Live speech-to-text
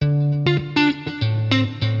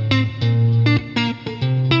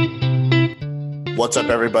What's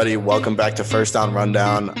up, everybody? Welcome back to First Down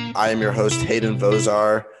Rundown. I am your host, Hayden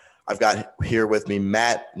Vozar. I've got here with me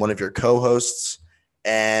Matt, one of your co-hosts,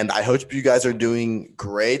 and I hope you guys are doing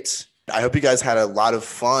great. I hope you guys had a lot of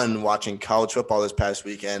fun watching college football this past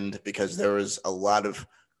weekend because there was a lot of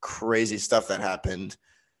crazy stuff that happened.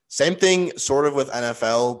 Same thing sort of with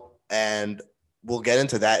NFL, and we'll get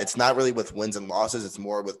into that. It's not really with wins and losses. It's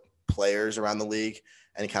more with players around the league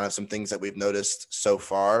and kind of some things that we've noticed so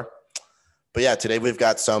far. But yeah, today we've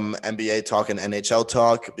got some NBA talk and NHL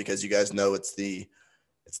talk because you guys know it's the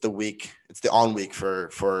on week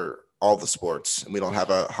for all the sports, and we don't have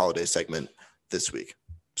a holiday segment this week.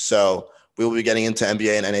 So we will be getting into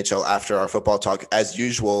NBA and NHL after our football talk as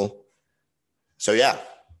usual. So yeah,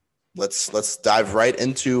 let's dive right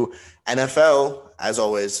into NFL as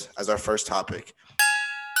always as our first topic.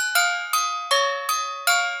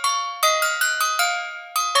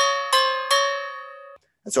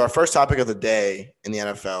 And so our first topic of the day in the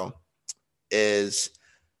NFL is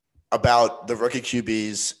about the rookie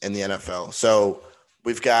QBs in the NFL. So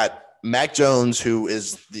we've got Mac Jones, who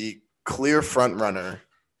is the clear front runner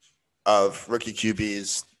of rookie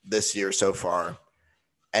QBs this year so far.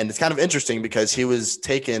 And it's kind of interesting because he was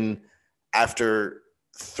taken after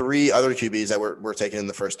three other QBs that were taken in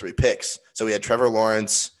the first three picks. So we had Trevor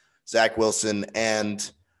Lawrence, Zach Wilson,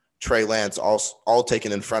 and Trey Lance all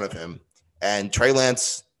taken in front of him. And Trey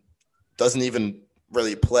Lance doesn't even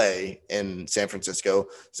really play in San Francisco.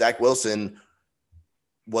 Zach Wilson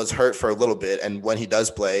was hurt for a little bit, and when he does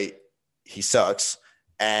play, he sucks.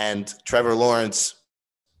 And Trevor Lawrence,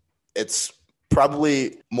 it's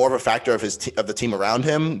probably more of a factor of the team around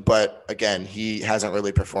him, but again, he hasn't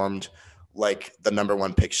really performed like the number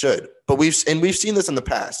one pick should. But we've seen this in the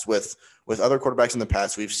past with other quarterbacks in the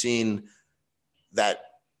past. We've seen that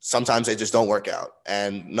sometimes they just don't work out,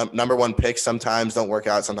 and number one picks sometimes don't work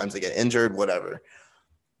out. Sometimes they get injured, whatever.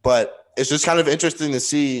 But it's just kind of interesting to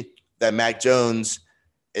see that Mac Jones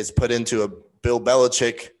is put into a Bill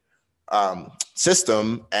Belichick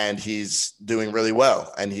system, and he's doing really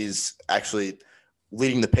well. And he's actually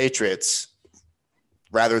leading the Patriots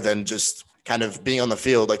rather than just kind of being on the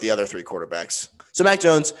field like the other three quarterbacks. So Mac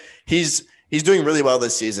Jones, he's doing really well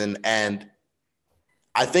this season. And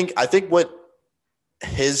I think what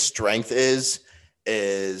his strength is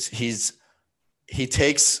he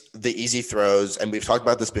takes the easy throws. And we've talked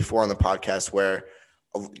about this before on the podcast where,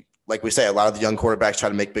 like we say, a lot of the young quarterbacks try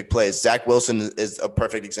to make big plays. Zach Wilson is a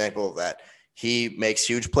perfect example of that. He makes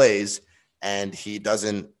huge plays and he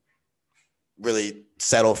doesn't really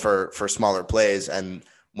settle for smaller plays. And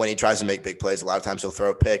when he tries to make big plays, a lot of times he'll throw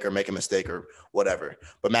a pick or make a mistake or whatever.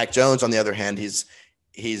 But Mac Jones, on the other hand, he's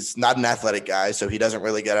not an athletic guy, so he doesn't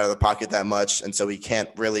really get out of the pocket that much. And so he can't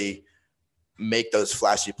really make those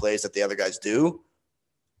flashy plays that the other guys do.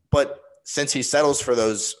 But since he settles for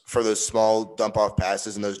those small dump off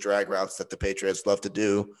passes and those drag routes that the Patriots love to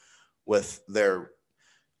do with their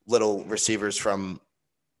little receivers from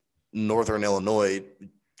Northern Illinois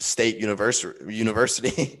State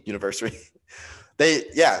University,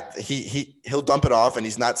 he'll dump it off, and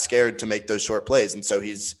he's not scared to make those short plays. And so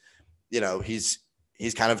he's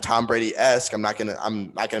kind of Tom Brady-esque. I'm not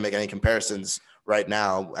gonna make any comparisons right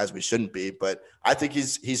now, as we shouldn't be, but I think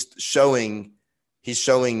he's showing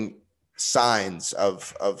signs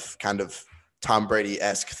of kind of Tom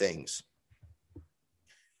Brady-esque things.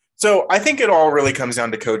 So I think it all really comes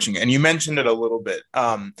down to coaching, and you mentioned it a little bit.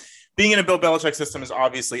 Being in a Bill Belichick system is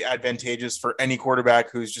obviously advantageous for any quarterback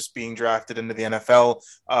who's just being drafted into the NFL,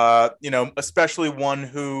 especially one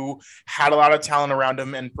who had a lot of talent around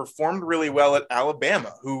him and performed really well at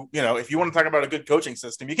Alabama, who, if you want to talk about a good coaching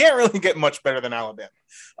system, you can't really get much better than Alabama.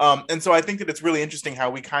 And so I think that it's really interesting how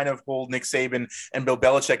we kind of hold Nick Saban and Bill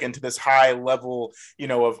Belichick into this high level,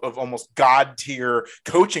 of almost God tier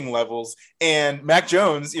coaching levels. And Mac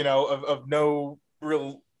Jones, of no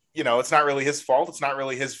real, it's not really his fault. It's not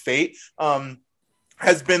really his fate.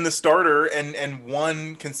 Has been the starter and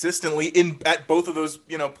won consistently at both of those,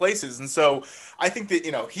 places. And so I think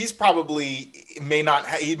that, he's probably may not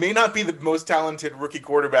be the most talented rookie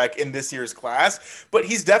quarterback in this year's class, but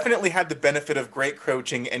he's definitely had the benefit of great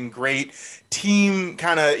coaching and great team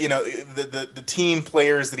kind of, the team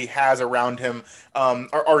players that he has around him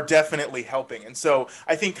are definitely helping. And so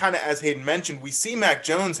I think kind of as Hayden mentioned, we see Mac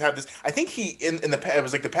Jones have this. I think he it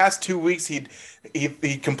was like the past 2 weeks he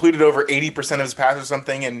completed over 80% of his passes or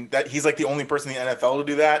something, and that he's like the only person in the NFL to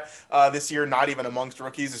do that this year, not even amongst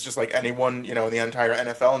rookies. It's just like anyone, in the entire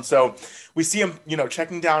NFL. And so we see him,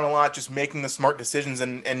 checking down a lot, just making the smart decisions.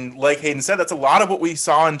 And like Hayden said, that's a lot of what we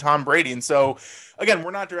saw in Tom Brady. And so again,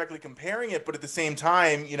 we're not directly comparing it, but at the same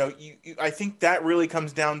time, I think that really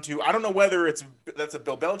comes down to, I don't know whether that's a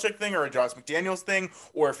Bill Belichick thing or a Josh McDaniels thing,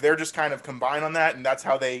 or if they're just kind of combined on that and that's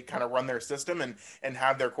how they kind of run their system and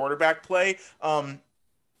have their quarterback play.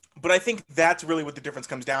 But I think that's really what the difference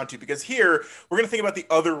comes down to, because here we're going to think about the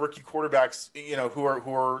other rookie quarterbacks,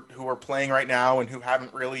 who are playing right now and who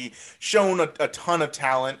haven't really shown a ton of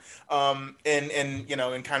talent. And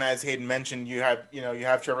kind of as Hayden mentioned, you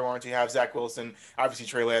have Trevor Lawrence, you have Zach Wilson, obviously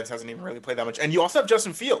Trey Lance hasn't even really played that much, and you also have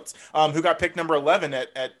Justin Fields, who got picked number 11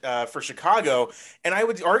 for Chicago. And I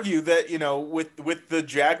would argue that with the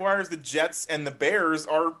Jaguars, the Jets, and the Bears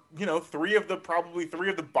are probably three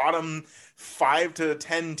of the bottom 5 to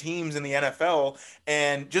 10 teams in the NFL.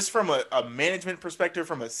 And just from a management perspective,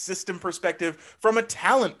 from a system perspective, from a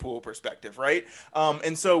talent pool perspective, right?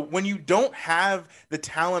 And so when you don't have the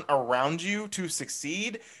talent around you to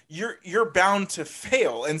succeed, you're bound to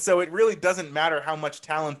fail. And so it really doesn't matter how much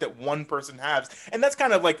talent that one person has. And that's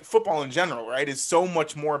kind of like football in general, right? Is so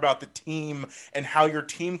much more about the team and how your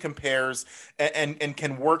team compares and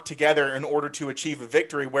can work together in order to achieve a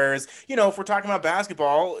victory. Whereas, if we're talking about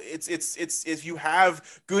basketball, it's if you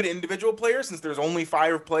have good individual players, since there's only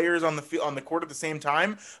 5 players on the court at the same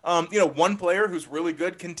time, one player who's really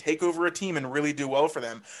good can take over a team and really do well for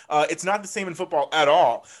them. It's not the same in football at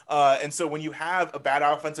all. And so when you have a bad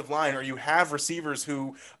offensive line, or you have receivers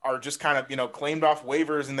who are just kind of, claimed off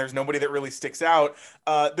waivers and there's nobody that really sticks out,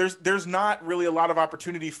 there's not really a lot of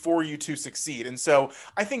opportunity for you to succeed. And so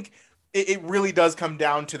I think it really does come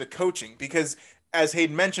down to the coaching, because as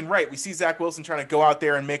Hayden mentioned, right, we see Zach Wilson trying to go out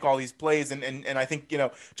there and make all these plays, and I think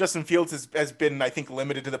Justin Fields has been, I think,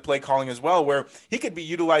 limited to the play calling as well, where he could be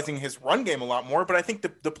utilizing his run game a lot more, but I think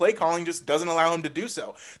the play calling just doesn't allow him to do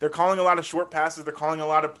so. They're calling a lot of short passes, they're calling a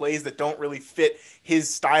lot of plays that don't really fit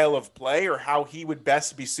his style of play or how he would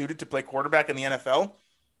best be suited to play quarterback in the NFL.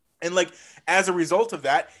 And as a result of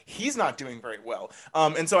that, he's not doing very well.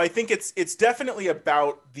 And so I think it's definitely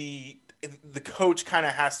about the coach kind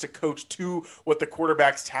of has to coach to what the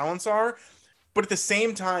quarterback's talents are. But at the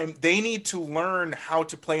same time, they need to learn how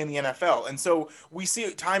to play in the NFL. And so we see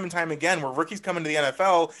it time and time again where rookies come into the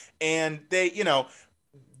NFL and they,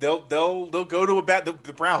 they'll go to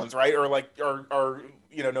the Browns, right? Or are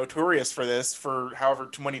notorious for this for however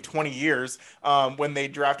 20 years, when they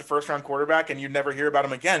draft a first round quarterback and you never hear about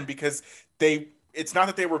them again, because it's not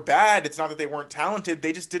that they were bad. It's not that they weren't talented.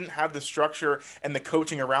 They just didn't have the structure and the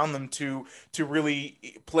coaching around them to really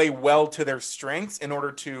play well to their strengths in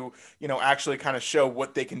order to, actually kind of show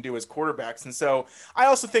what they can do as quarterbacks. And so I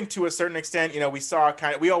also think to a certain extent,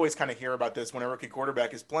 we always kind of hear about this when a rookie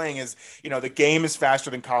quarterback is playing is, the game is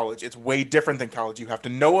faster than college. It's way different than college. You have to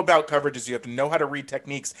know about coverages. You have to know how to read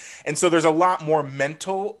techniques. And so there's a lot more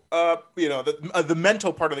mental, the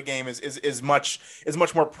mental part of the game is much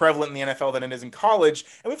more prevalent in the NFL than it is in college.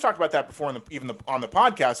 And we've talked about that before on the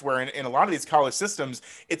podcast, where in a lot of these college systems,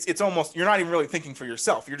 it's almost, you're not even really thinking for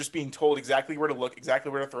yourself. You're just being told exactly where to look,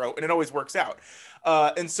 exactly where to throw, and it always works out.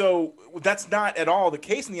 And so that's not at all the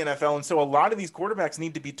case in the NFL. And so a lot of these quarterbacks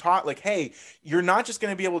need to be taught, hey, you're not just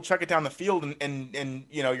going to be able to chuck it down the field and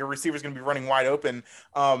your receiver's going to be running wide open.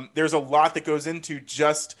 There's a lot that goes into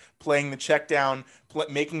just playing the check down,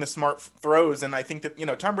 making the smart throws. And I think that,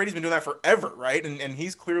 Tom Brady's been doing that forever, right? And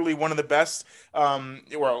he's clearly one of the best,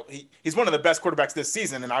 he's one of the best quarterbacks this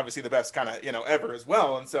season, and obviously the best kind of, ever as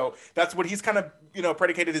well. And so that's what he's kind of,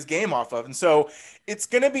 predicated his game off of. And so it's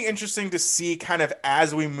going to be interesting to see kind of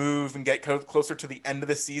as we move and get closer to the end of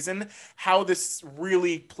the season, how this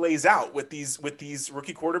really plays out with these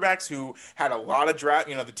rookie quarterbacks who had a lot of draft,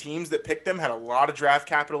 the teams that picked them had a lot of draft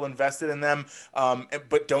capital invested in them,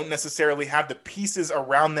 but don't necessarily have the pieces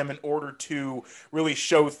around them in order to really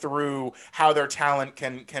show through how their talent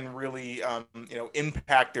can really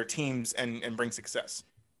impact their teams and bring success.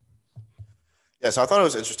 Yeah, so I thought it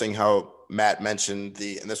was interesting how Matt mentioned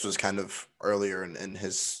and this was kind of earlier in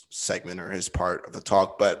his segment or his part of the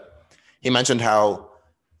talk, but he mentioned how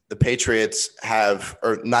the Patriots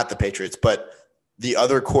or not the Patriots, but the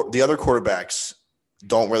other quarterbacks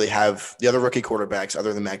don't really have, the other rookie quarterbacks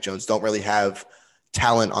other than Mac Jones don't really have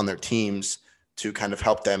talent on their teams to kind of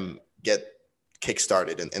help them get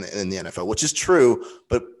kickstarted in the NFL, which is true.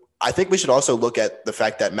 But I think we should also look at the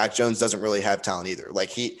fact that Mac Jones doesn't really have talent either.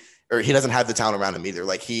 He doesn't have the talent around him either.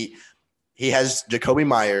 He has Jacoby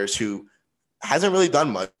Myers, who hasn't really done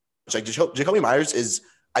much. Jacoby Myers is,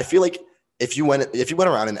 I feel like if you went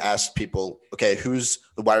around and asked people, okay, who's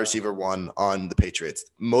the wide receiver 1 on the Patriots,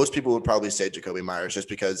 most people would probably say Jacoby Myers, just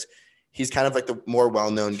because he's kind of like the more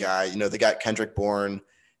well-known guy. They got Kendrick Bourne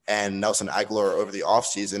and Nelson Aguilar over the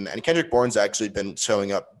offseason, and Kendrick Bourne's actually been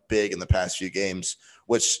showing up big in the past few games,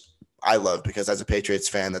 which I love because as a Patriots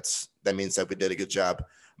fan, that means that we did a good job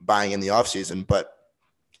buying in the offseason. But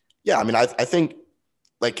yeah, I mean, I think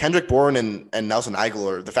like Kendrick Bourne and Nelson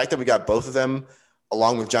Aguilar, the fact that we got both of them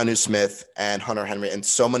along with Jonnu Smith and Hunter Henry and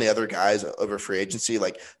so many other guys over free agency,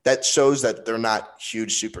 like that shows that they're not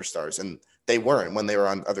huge superstars. And they weren't when they were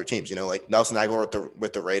on other teams, like Nelson Aguilar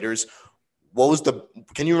with the Raiders.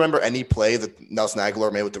 Can you remember any play that Nelson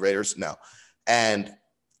Aguilar made with the Raiders? No. And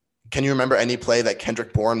can you remember any play that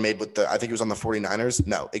Kendrick Bourne made I think he was on the 49ers?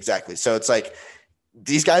 No, exactly. So it's like,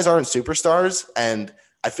 these guys aren't superstars. And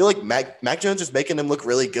I feel like Mac Jones is making him look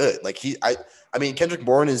really good. Like I mean, Kendrick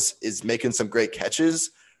Bourne is making some great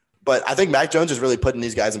catches, but I think Mac Jones is really putting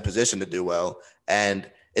these guys in position to do well. And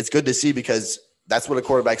it's good to see because that's what a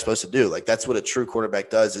quarterback's supposed to do. Like that's what a true quarterback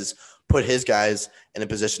does, is put his guys in a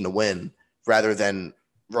position to win rather than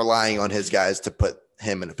relying on his guys to put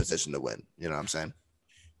him in a position to win. You know what I'm saying?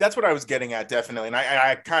 That's what I was getting at, definitely. And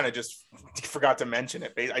I kind of just forgot to mention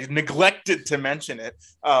it. I neglected to mention it,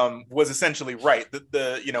 was essentially right.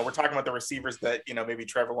 We're talking about the receivers that, maybe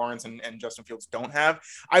Trevor Lawrence and Justin Fields don't have.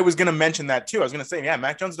 I was going to mention that too. I was going to say, yeah,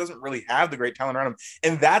 Mac Jones doesn't really have the great talent around him.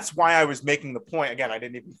 And that's why I was making the point. Again, I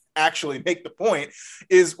didn't even actually make the point,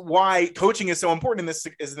 is why coaching is so important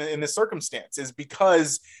in this circumstance, is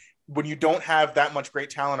because when you don't have that much great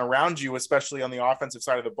talent around you, especially on the offensive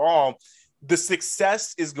side of the ball, the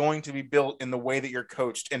success is going to be built in the way that you're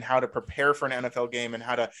coached and how to prepare for an NFL game and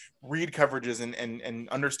how to read coverages and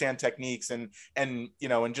understand techniques and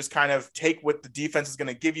just kind of take what the defense is going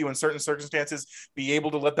to give you in certain circumstances, be able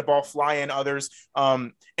to let the ball fly in others.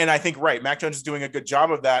 And I think, right, Mac Jones is doing a good job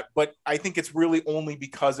of that, but I think it's really only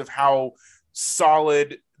because of how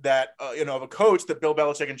solid that, of a coach that Bill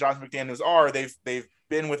Belichick and Josh McDaniels are. They've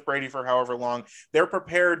been with Brady for however long. They're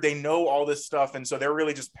prepared. They know all this stuff. And so they're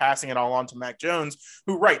really just passing it all on to Mac Jones,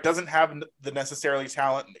 who, right, doesn't have the necessarily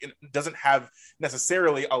talent, doesn't have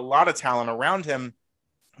necessarily a lot of talent around him.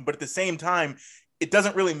 But at the same time, it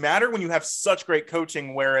doesn't really matter when you have such great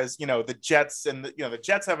coaching, whereas, the Jets and the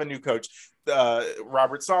Jets have a new coach,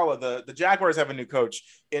 Robert Saleh, the Jaguars have a new coach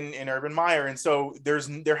in Urban Meyer. And so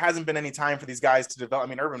there hasn't been any time for these guys to develop. I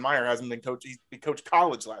mean, Urban Meyer hasn't been coached. He coached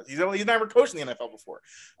college last. He's never coached in the NFL before.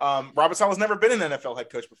 Robert Saleh's never been an NFL head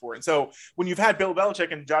coach before. And so when you've had Bill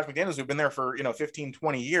Belichick and Josh McDaniels, who've been there for, 15,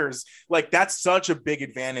 20 years, like that's such a big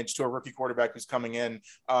advantage to a rookie quarterback who's coming in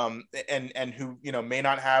and who, may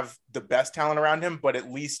not have the best talent around him, but at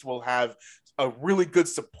least will have a really good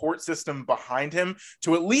support system behind him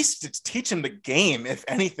to at least teach him the game, if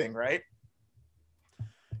anything, right?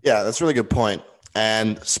 Yeah, that's a really good point.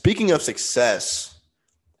 And speaking of success,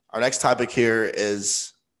 our next topic here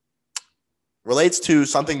relates to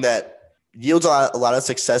something that yields a lot of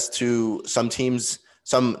success to some teams,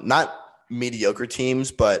 some not mediocre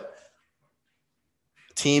teams, but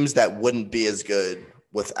teams that wouldn't be as good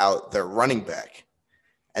without their running back.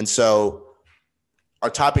 And so our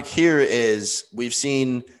topic here is we've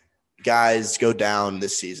seen guys go down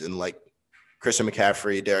this season, like Christian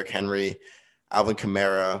McCaffrey, Derrick Henry, Alvin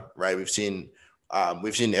Kamara, right? We've seen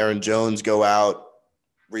Aaron Jones go out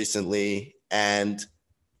recently. And,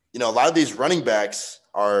 a lot of these running backs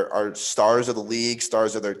are stars of the league,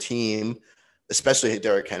 stars of their team, especially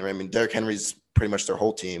Derrick Henry. I mean, Derrick Henry's pretty much their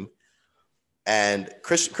whole team. And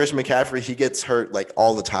Christian McCaffrey, he gets hurt like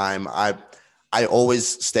all the time. I always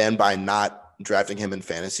stand by not drafting him in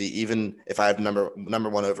fantasy, even if I have number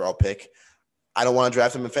one overall pick. I don't want to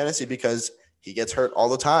draft him in fantasy because he gets hurt all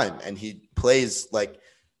the time and he plays like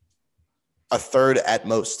a third at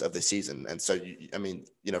most of the season. And so,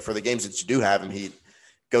 for the games that you do have him, he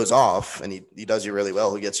goes off and he does you really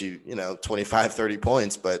well. He gets you, 25, 30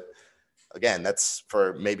 points. But again, that's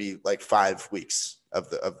for maybe like 5 weeks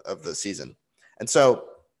of the season. And so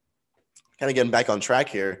kind of getting back on track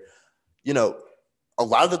here, a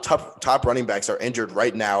lot of the top running backs are injured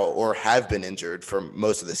right now or have been injured for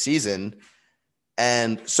most of the season.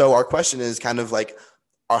 And so our question is kind of like,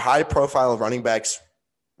 are high profile running backs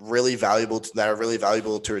really valuable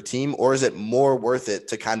to a team, or is it more worth it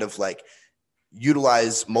to kind of like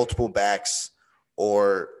utilize multiple backs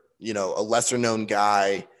or, a lesser known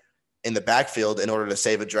guy in the backfield in order to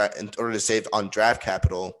save on draft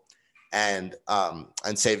capital and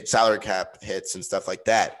save salary cap hits and stuff like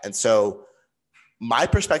that. And so my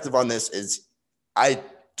perspective on this is I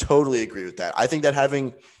totally agree with that. I think that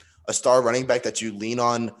having a star running back that you lean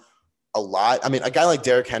on a lot. I mean, a guy like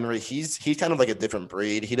Derrick Henry, he's kind of like a different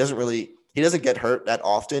breed. He doesn't get hurt that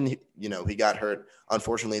often. He got hurt,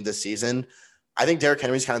 unfortunately, this season. I think Derrick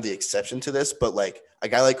Henry's kind of the exception to this, but like a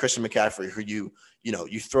guy like Christian McCaffrey, who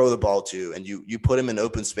you throw the ball to and you put him in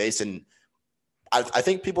open space and I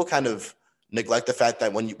think people kind of neglect the fact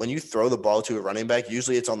that when you throw the ball to a running back,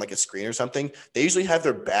 usually it's on like a screen or something. They usually have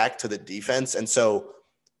their back to the defense. And so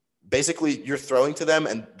basically you're throwing to them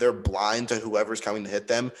and they're blind to whoever's coming to hit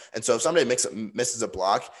them. And so if somebody misses a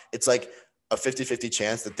block, it's like a 50-50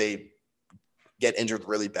 chance that they get injured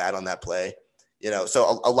really bad on that play.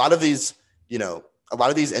 So a lot of these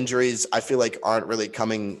injuries I feel like aren't really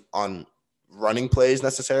coming on running plays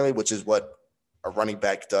necessarily, which is what a running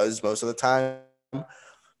back does most of the time.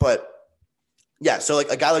 But yeah, so like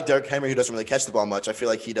a guy like Derrick Henry who doesn't really catch the ball much, I feel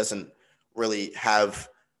like he doesn't really have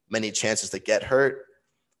many chances to get hurt.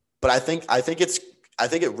 But I think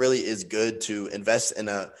it really is good to invest in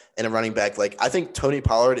a running back. Like I think Tony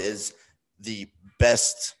Pollard is the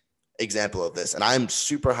best example of this, and I'm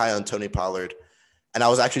super high on Tony Pollard. And I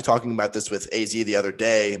was actually talking about this with AZ the other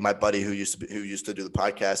day, my buddy who used to do the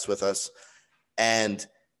podcast with us, and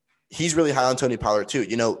he's really high on Tony Pollard too.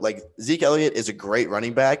 Like Zeke Elliott is a great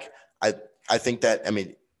running back. I think that,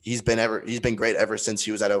 he's been great ever since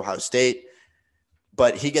he was at Ohio State,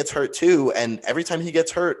 but he gets hurt too. And every time he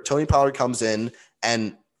gets hurt, Tony Pollard comes in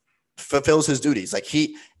and fulfills his duties. Like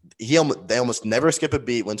they almost never skip a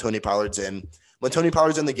beat when Tony Pollard's in. When Tony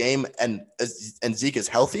Pollard's in the game and Zeke is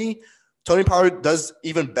healthy, Tony Pollard does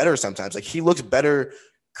even better sometimes. Like he looks better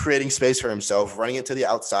creating space for himself, running it to the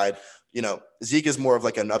outside. Zeke is more of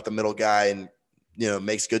like an up the middle guy and,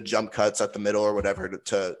 makes good jump cuts up the middle or whatever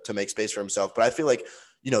to make space for himself. But I feel like,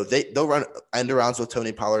 they'll run end arounds with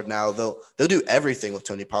Tony Pollard now. They'll do everything with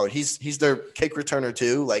Tony Pollard. He's their kick returner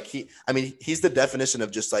too. Like he's the definition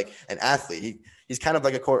of just like an athlete. He's kind of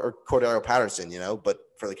like a Cordero Patterson, but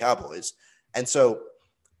for the Cowboys. And so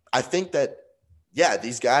I think that, yeah,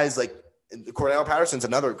 these guys like Cordero Patterson's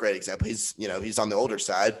another great example. He's on the older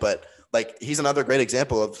side, but like he's another great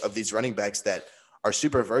example of these running backs that are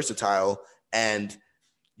super versatile. And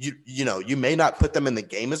you may not put them in the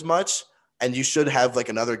game as much, and you should have like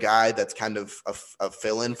another guy that's kind of a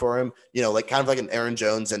fill-in for him, like kind of like an Aaron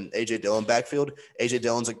Jones and AJ Dillon backfield. AJ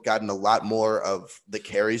Dillon's gotten a lot more of the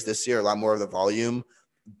carries this year, a lot more of the volume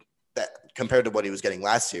that compared to what he was getting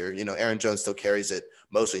last year. Aaron Jones still carries it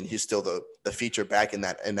mostly, and he's still the feature back in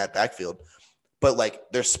that backfield. But like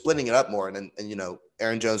they're splitting it up more, and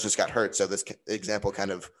Aaron Jones just got hurt, so this example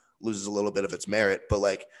kind of loses a little bit of its merit. But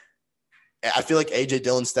like I feel like AJ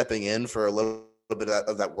Dillon stepping in for a little bit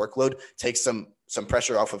of that workload takes some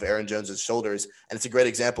pressure off of Aaron Jones's shoulders, and it's a great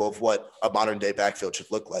example of what a modern day backfield should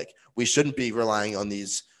look like. We shouldn't be relying on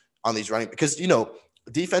these running, because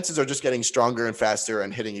defenses are just getting stronger and faster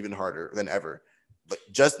and hitting even harder than ever. But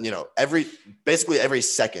just basically every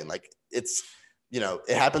second, like it's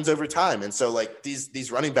it happens over time, and so like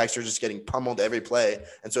these running backs are just getting pummeled every play.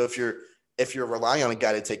 And so if you're relying on a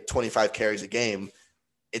guy to take 25 carries a game,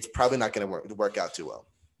 it's probably not going to work out too well.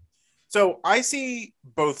 So I see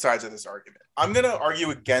both sides of this argument. I'm going to argue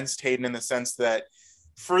against Hayden in the sense that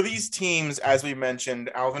for these teams, as we mentioned,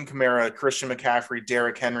 Alvin Kamara, Christian McCaffrey,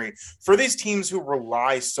 Derrick Henry, for these teams who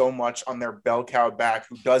rely so much on their bell cow back,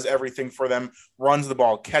 who does everything for them, runs the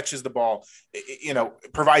ball, catches the ball,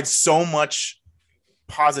 provides so much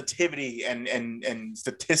positivity and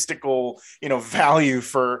statistical, value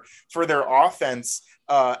for their offense,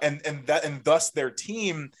 and thus their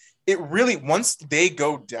team, it really, once they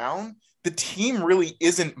go down, the team really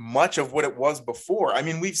isn't much of what it was before. I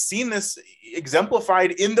mean, we've seen this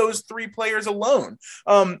exemplified in those three players alone.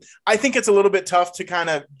 I think it's a little bit tough to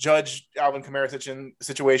kind of judge Alvin Kamara's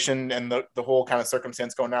situation and the whole kind of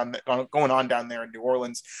circumstance going on down there in New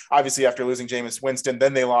Orleans. Obviously, after losing Jameis Winston,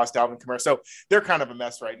 then they lost Alvin Kamara. So they're kind of a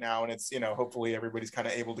mess right now. And it's, hopefully everybody's kind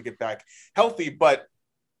of able to get back healthy. But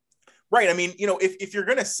right, I mean, if you're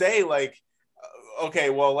going to say like,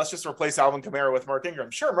 okay, well, let's just replace Alvin Kamara with Mark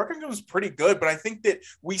Ingram. Sure, Mark Ingram's pretty good, but I think that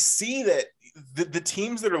we see that the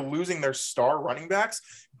teams that are losing their star running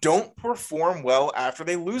backs don't perform well after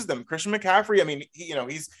they lose them. Christian McCaffrey, I mean,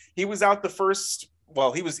 he was out the first.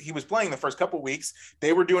 Well, he was playing the first couple of weeks.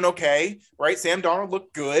 They were doing okay, right? Sam Darnold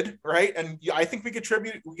looked good, right? And I think we could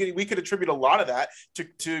attribute a lot of that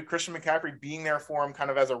to Christian McCaffrey being there for him kind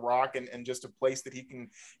of as a rock and just a place that he can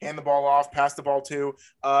hand the ball off, pass the ball to.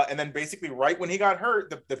 And then basically right when he got hurt,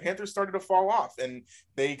 the Panthers started to fall off, and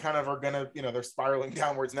they kind of are going to, they're spiraling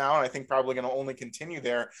downwards now. And I think probably going to only continue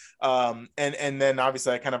there. And then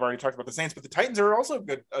obviously I kind of already talked about the Saints, but the Titans are also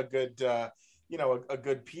a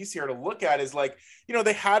good piece here to look at is like,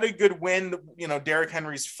 they had a good win, Derrick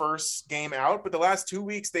Henry's first game out, but the last 2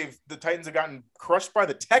 weeks, the Titans have gotten crushed by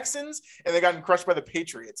the Texans and they've gotten crushed by the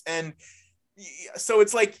Patriots. And so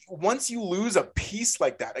it's like, once you lose a piece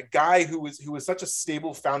like that, a guy who was such a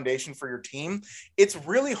stable foundation for your team, it's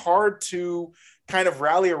really hard to kind of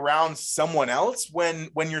rally around someone else when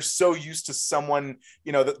you're so used to someone,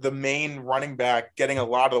 the main running back getting a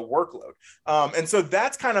lot of the workload. And so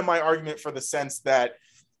that's kind of my argument for the sense that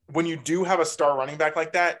when you do have a star running back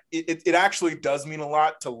like that, it actually does mean a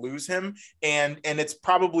lot to lose him. And it's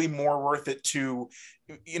probably more worth it to,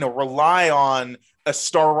 rely on a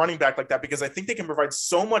star running back like that, because I think they can provide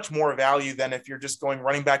so much more value than if you're just going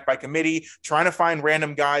running back by committee, trying to find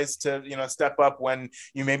random guys to, step up when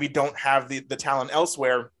you maybe don't have the talent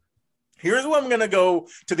elsewhere. Here's where I'm going to go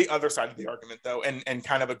to the other side of the argument, though, and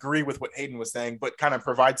kind of agree with what Hayden was saying, but kind of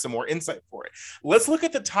provide some more insight for it. Let's look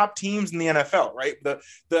at the top teams in the NFL, right? The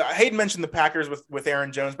Hayden mentioned the Packers with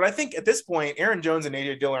Aaron Jones, but I think at this point, Aaron Jones and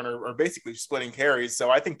A.J. Dillon are basically splitting carries.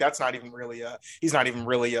 So I think that's not even really he's not even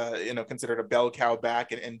really considered a bell cow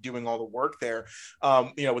back and doing all the work there,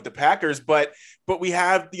 with the Packers. But we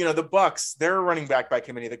have the Bucks, they're a running back by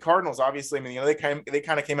committee. The Cardinals, obviously, I mean, they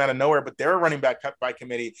kind of came out of nowhere, but they're a running back by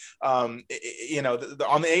committee. On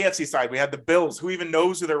the AFC side, we had the Bills, who even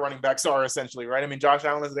knows who their running backs are, essentially, right? I mean, Josh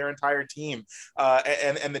Allen is their entire team,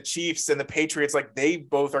 and the Chiefs and the Patriots, like they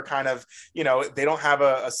both are kind of, they don't have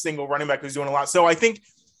a single running back who's doing a lot. So I think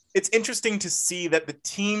it's interesting to see that the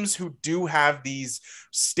teams who do have these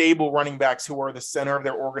stable running backs who are the center of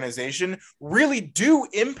their organization really do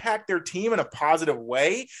impact their team in a positive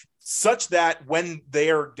way, such that when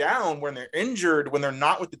they're down, when they're injured, when they're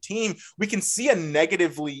not with the team, we can see it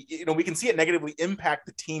negatively impact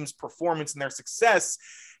the team's performance and their success.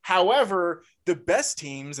 However, the best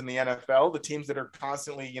teams in the NFL, the teams that are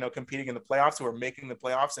constantly, competing in the playoffs, who are making the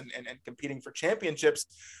playoffs and competing for championships,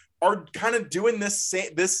 are kind of doing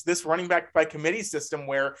this running back by committee system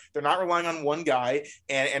where they're not relying on one guy,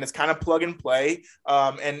 and it's kind of plug and play.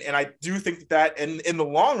 And I do think that in the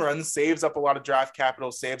long run saves up a lot of draft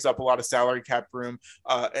capital, saves up a lot of salary cap room,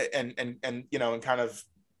 and kind of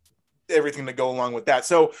everything to go along with that.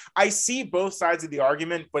 So I see both sides of the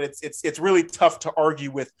argument, but it's really tough to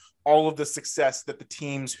argue with all of the success that the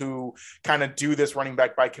teams who kind of do this running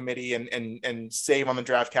back by committee and save on the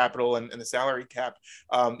draft capital and the salary cap,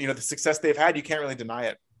 the success they've had, you can't really deny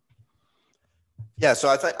it. Yeah. So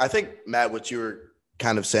I think Matt, what you were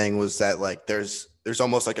kind of saying was that like, there's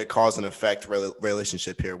almost like a cause and effect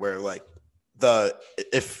relationship here where like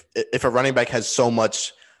if a running back has so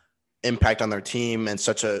much impact on their team and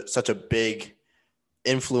such a big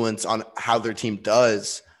influence on how their team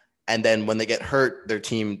does, and then when they get hurt, their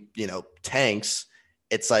team, tanks,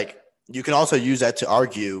 it's like you can also use that to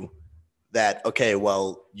argue that, okay,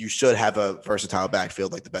 well, you should have a versatile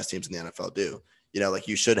backfield like the best teams in the NFL do. Like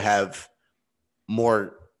you should have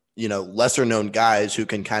more, lesser known guys who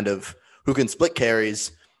can split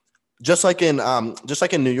carries, just like in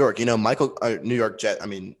New York, New York Jet. I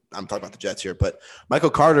mean, I'm talking about the Jets here, but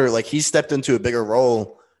Michael Carter, like he stepped into a bigger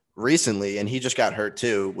role recently and he just got hurt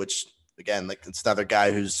too, which again, like it's another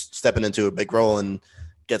guy who's stepping into a big role and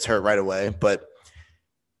gets hurt right away. But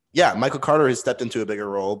yeah, Michael Carter has stepped into a bigger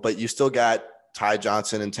role, but you still got Ty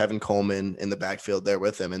Johnson and Tevin Coleman in the backfield there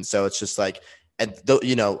with him. And so it's just like, and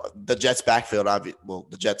the Jets backfield,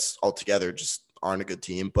 the Jets altogether just aren't a good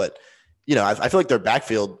team, but I feel like their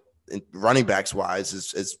backfield running backs wise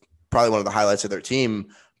is probably one of the highlights of their team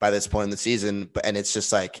by this point in the season. And it's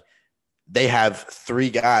just like, they have three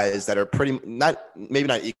guys that are maybe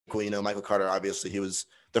not equal. Michael Carter, obviously he was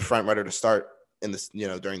the front runner to start in this,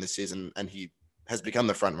 during the season, and he has become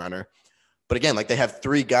the front runner. But again, like they have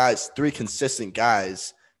three consistent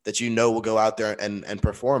guys that will go out there and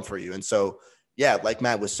perform for you. And so, yeah, like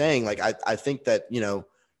Matt was saying, like I think that,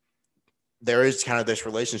 there is kind of this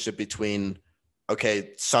relationship between,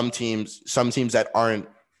 okay, some teams that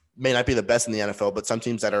may not be the best in the NFL, but some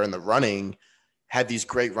teams that are in the running have these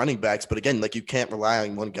great running backs. But again, like you can't rely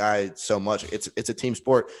on one guy so much. It's a team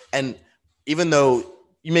sport. And even though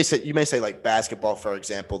you may say like basketball, for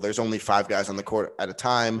example, there's only 5 guys on the court at a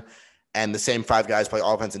time and the same 5 guys play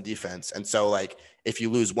offense and defense. And so like, if you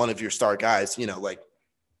lose one of your star guys, like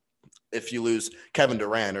if you lose Kevin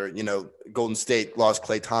Durant or, Golden State lost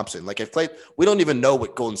Klay Thompson, like we don't even know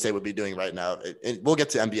what Golden State would be doing right now. We'll get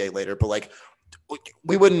to NBA later, but like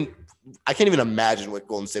I can't even imagine what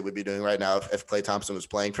Golden State would be doing right now if Klay Thompson was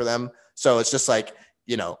playing for them. So it's just like,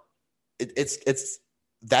 it's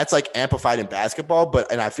that's like amplified in basketball,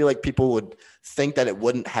 and I feel like people would think that it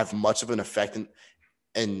wouldn't have much of an effect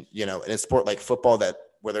in a sport like football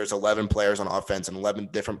where there's 11 players on offense and 11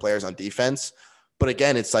 different players on defense. But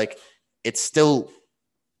again, it's like, it's still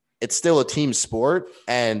a team sport,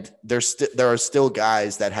 and there are still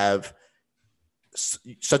guys that have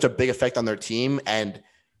such a big effect on their team. And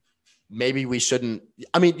maybe we shouldn't,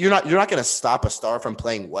 I mean, you're not going to stop a star from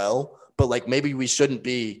playing well, but like maybe we shouldn't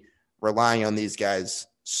be relying on these guys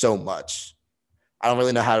so much. I don't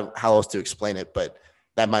really know how else to explain it, but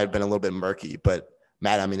that might have been a little bit murky. But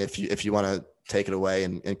Matt, I mean, if you want to take it away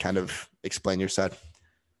and kind of explain your side.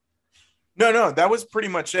 No, that was pretty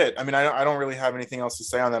much it. I mean, I don't really have anything else to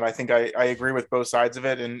say on that. I think I agree with both sides of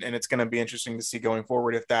it, and it's going to be interesting to see going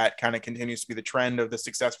forward if that kind of continues to be the trend of the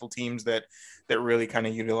successful teams that really kind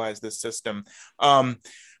of utilize this system.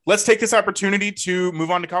 Let's take this opportunity to move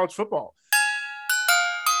on to college football.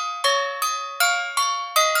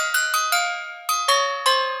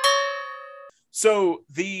 So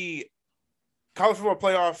the College Football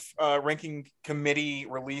Playoff Ranking Committee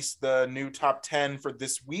released the new top 10 for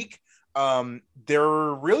this week.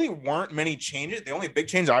 There really weren't many changes. The only big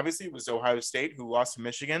change, obviously, was Ohio State, who lost to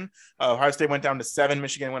Michigan. Ohio State went down to 7.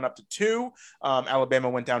 Michigan went up to 2. Alabama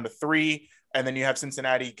went down to 3. And then you have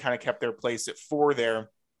Cincinnati kind of kept their place at 4 there.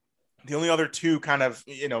 The only other two kind of,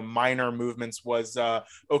 minor movements was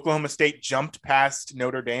Oklahoma State jumped past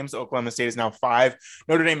Notre Dame. So Oklahoma State is now 5.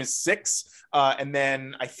 Notre Dame is 6. And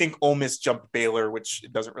then I think Ole Miss jumped Baylor, which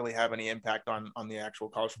doesn't really have any impact on the actual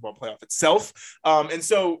college football playoff itself. And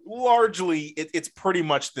so largely it's pretty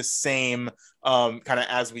much the same kind of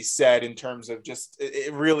as we said in terms of just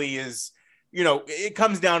it really is. It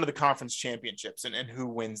comes down to the conference championships and who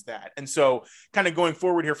wins that. And so kind of going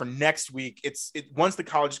forward here for next week, once the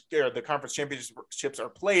college or the conference championships are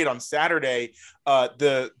played on Saturday,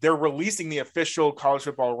 they're releasing the official college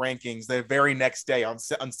football rankings the very next day on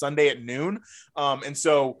Sunday at noon. And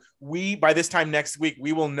so by this time next week,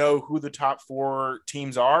 we will know who the top 4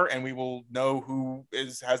 teams are, and we will know who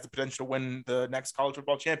has the potential to win the next college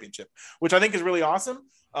football championship, which I think is really awesome.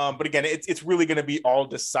 But again, it's really going to be all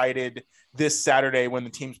decided this Saturday when the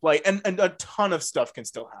teams play, and a ton of stuff can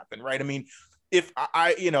still happen, right? I mean, if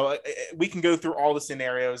we can go through all the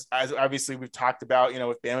scenarios, as obviously we've talked about,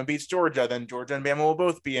 if Bama beats Georgia, then Georgia and Bama will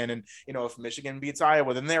both be in. And, if Michigan beats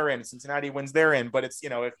Iowa, then they're in. Cincinnati wins, they're in. But it's,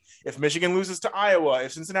 if Michigan loses to Iowa,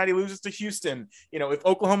 if Cincinnati loses to Houston, if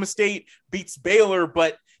Oklahoma State beats Baylor,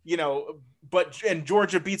 and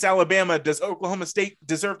Georgia beats Alabama, does Oklahoma State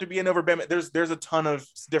deserve to be in over Bama? There's a ton of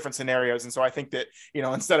different scenarios. And so I think that,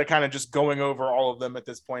 instead of kind of just going over all of them at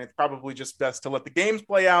this point, it's probably just best to let the games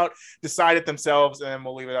play out, decide it themselves, and then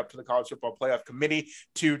we'll leave it up to the College Football Playoff Committee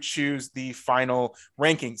to choose the final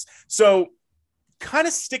rankings. So kind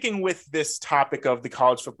of sticking with this topic of the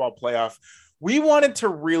College Football Playoff, we wanted to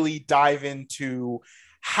really dive into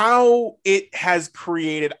how it has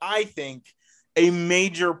created, I think, a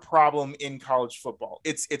major problem in college football.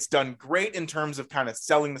 It's done great in terms of kind of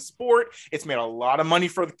selling the sport. It's made a lot of money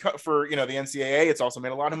for the NCAA. It's also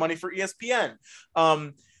made a lot of money for ESPN.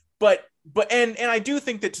 But I do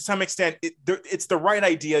think that to some extent it's the right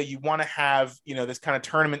idea. You want to have this kind of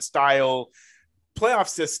tournament style playoff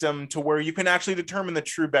system to where you can actually determine the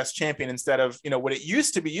true best champion instead of what it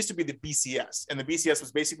used to be the BCS, and the BCS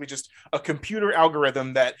was basically just a computer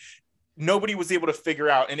algorithm that nobody was able to figure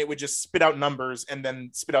out, and it would just spit out numbers and then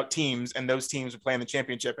spit out teams, and those teams would play in the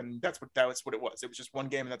championship. And that's what it was. It was just one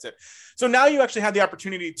game and that's it. So now you actually have the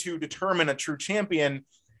opportunity to determine a true champion.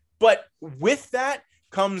 But with that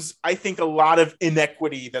comes, I think, a lot of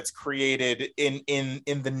inequity that's created in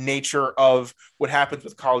the nature of what happens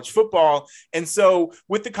with college football. And so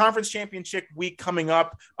with the conference championship week coming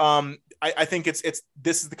up, I think this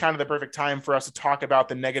is the kind of the perfect time for us to talk about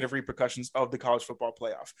the negative repercussions of the college football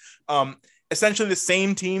playoff. Essentially the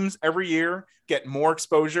same teams every year get more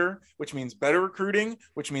exposure, which means better recruiting,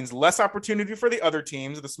 which means less opportunity for the other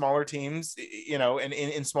teams, the smaller teams, and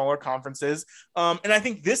in smaller conferences. And I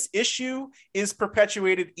think this issue is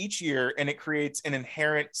perpetuated each year, and it creates an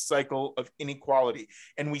inherent cycle of inequality.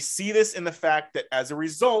 And we see this in the fact that as a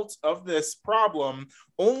result of this problem,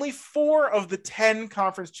 only 4 of the 10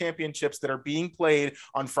 conference championships that are being played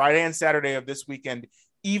on Friday and Saturday of this weekend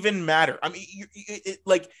even matter. I mean,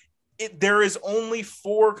 there is only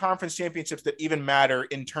 4 conference championships that even matter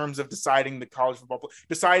in terms of deciding the college football,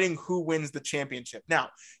 deciding who wins the championship. Now,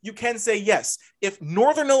 you can say, yes, if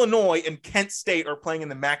Northern Illinois and Kent State are playing in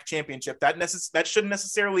the MAC championship, that shouldn't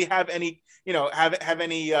necessarily have any, have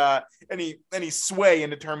any sway in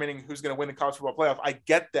determining who's going to win the college football playoff. I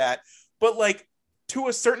get that. But to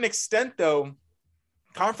a certain extent, though,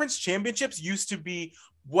 conference championships used to be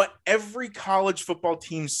what every college football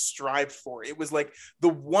team strived for. It was like the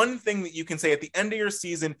one thing that you can say at the end of your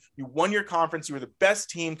season, you won your conference, you were the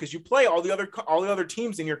best team because you play all the other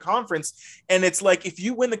teams in your conference. And it's like, if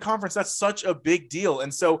you win the conference, that's such a big deal.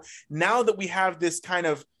 And so now that we have this kind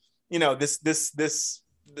of, the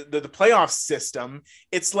playoff system,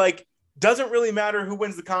 it's like doesn't really matter who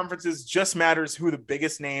wins the conferences, just matters who the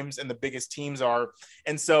biggest names and the biggest teams are.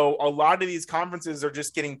 And so a lot of these conferences are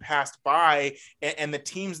just getting passed by, and the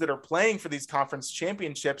teams that are playing for these conference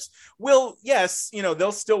championships will, yes,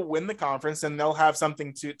 they'll still win the conference and they'll have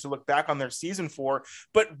something to look back on their season for,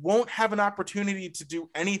 but won't have an opportunity to do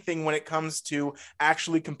anything when it comes to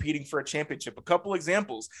actually competing for a championship. A couple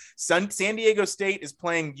examples: San Diego State is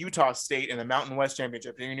playing Utah State in the Mountain West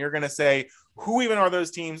Championship, and you're going to say, who even are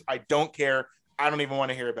those teams? I don't care. I don't even want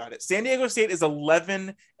to hear about it. San Diego State is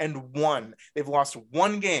 11-1. They've lost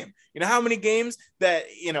one game. You know how many games that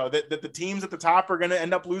the teams at the top are going to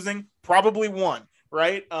end up losing? Probably one,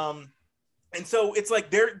 right? And so it's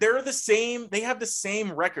like they're the same. They have the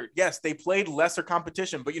same record. Yes, they played lesser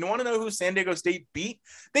competition, but you want to know who San Diego State beat?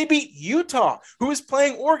 They beat Utah, who is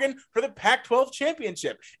playing Oregon for the Pac-12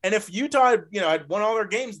 championship. And if Utah had won all their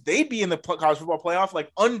games, they'd be in the college football playoff,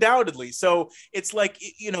 like, undoubtedly. So it's like,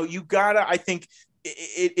 you gotta, I think,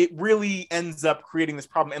 it really ends up creating this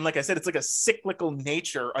problem. And like I said, it's like a cyclical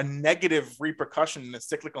nature, a negative repercussion in a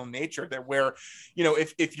cyclical nature, that where,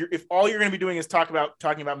 if all you're going to be doing is talking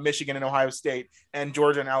about Michigan and Ohio State and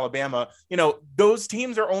Georgia and Alabama, those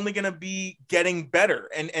teams are only going to be getting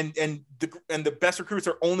better. And the best recruits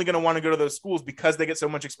are only going to want to go to those schools because they get so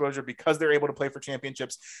much exposure, because they're able to play for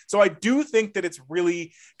championships. So I do think that it's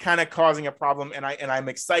really kind of causing a problem. And I'm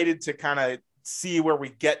excited to kind of see where we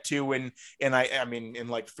get to in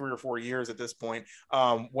like 3 or 4 years at this point,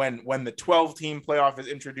 when the 12 team playoff is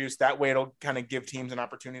introduced. That way it'll kind of give teams an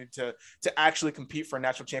opportunity to actually compete for a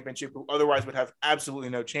national championship who otherwise would have absolutely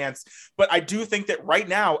no chance. But I do think that right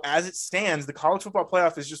now, as it stands, the college football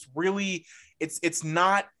playoff is just really, it's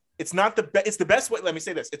the best way. Let me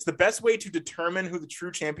say this. It's the best way to determine who the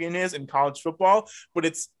true champion is in college football, but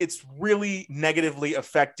it's really negatively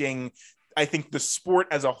affecting, I think, the sport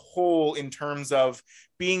as a whole, in terms of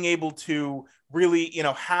being able to really,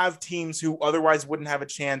 have teams who otherwise wouldn't have a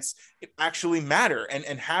chance actually matter, and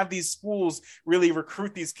have these schools really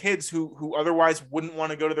recruit these kids who otherwise wouldn't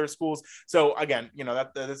want to go to their schools. So again,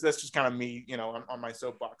 that's just kind of me, on my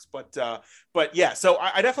soapbox, but yeah, so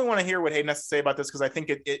I definitely want to hear what Hayden has to say about this, because I think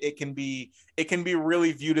it can be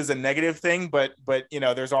really viewed as a negative thing, but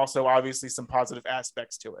there's also obviously some positive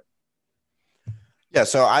aspects to it. Yeah.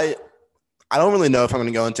 So I don't really know if I'm going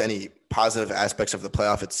to go into any positive aspects of the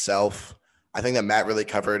playoff itself. I think that Matt really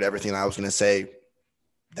covered everything I was going to say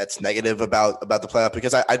that's negative about the playoff,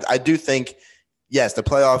 because I do think, yes, the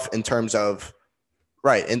playoff in terms of,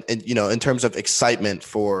 right, and in terms of excitement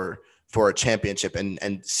for a championship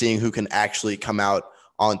and seeing who can actually come out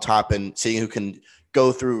on top and seeing who can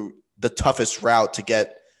go through the toughest route to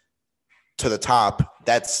get to the top,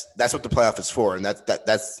 that's what the playoff is for, and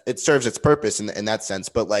that's it serves its purpose in that sense.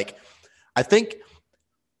 But like, I think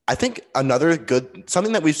another good,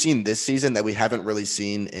 something that we've seen this season that we haven't really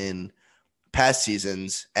seen in past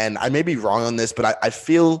seasons, and I may be wrong on this, but I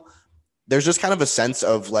feel there's just kind of a sense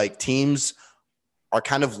of like teams are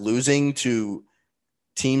kind of losing to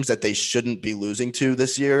teams that they shouldn't be losing to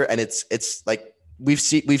this year. And it's like, we've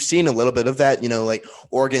seen a little bit of that, like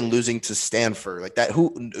Oregon losing to Stanford, like that,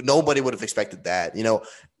 who nobody would have expected that,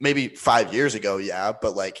 maybe 5 years ago. Yeah.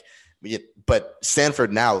 But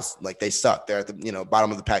Stanford now, like, they suck. They're at the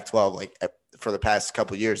bottom of the Pac-12 like for the past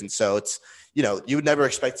couple of years, and so it's you would never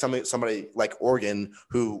expect somebody like Oregon,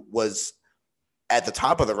 who was at the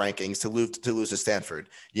top of the rankings, to lose to Stanford.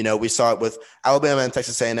 We saw it with Alabama, and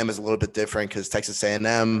Texas A&M is a little bit different because Texas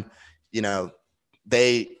A&M,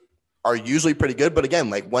 they are usually pretty good, but again,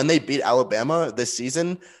 like when they beat Alabama this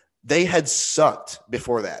season, they had sucked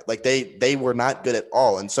before that. Like they were not good at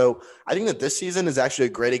all. And so I think that this season is actually a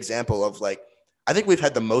great example of, like, I think we've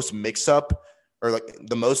had the most mix up, or like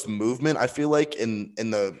the most movement, I feel like, in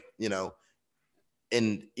the,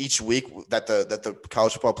 in each week that the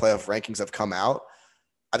college football playoff rankings have come out.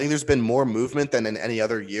 I think there's been more movement than in any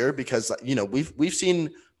other year, because, we've seen,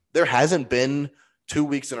 there hasn't been 2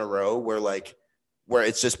 weeks in a row where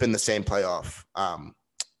it's just been the same playoff,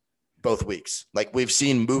 both weeks. Like, we've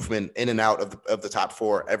seen movement in and out of the top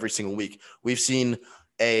four every single week. We've seen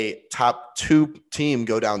a top 2 team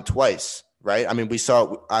go down twice, right? I mean, we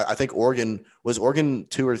saw, I think Oregon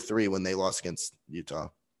 2 or 3 when they lost against Utah.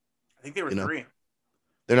 I think they were 3.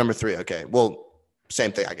 They're number 3. Okay. Well,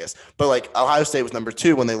 same thing, I guess. But like, Ohio State was number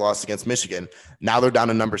 2 when they lost against Michigan. Now they're down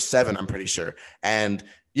to number 7, I'm pretty sure. And,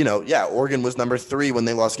 Oregon was number 3 when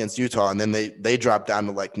they lost against Utah. And then they dropped down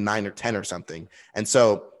to like 9 or 10 or something. And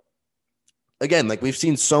so, again, like, we've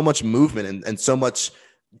seen so much movement and so much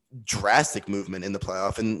drastic movement in the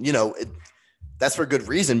playoff. And, that's for good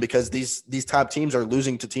reason, because these top teams are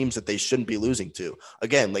losing to teams that they shouldn't be losing to.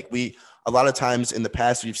 Again, like a lot of times in the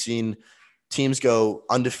past, we've seen teams go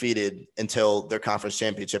undefeated until their conference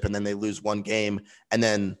championship, and then they lose one game, and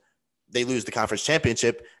then they lose the conference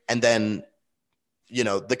championship, and then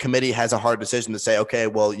the committee has a hard decision to say, okay,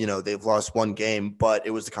 well, they've lost one game, but it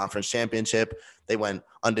was the conference championship. They went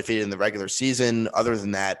undefeated in the regular season other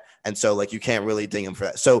than that. And so like, you can't really ding them for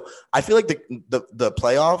that. So I feel like the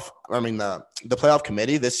playoff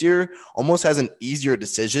committee this year almost has an easier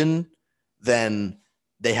decision than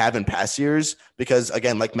they have in past years, because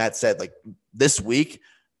again, like Matt said, like this week,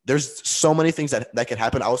 there's so many things that could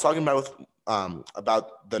happen. I was talking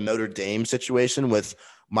about the Notre Dame situation with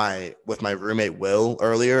my roommate Will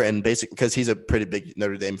earlier, and basically because he's a pretty big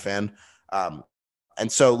Notre Dame fan.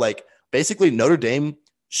 And so like basically Notre Dame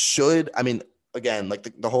should, I mean, again, like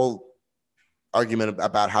the whole argument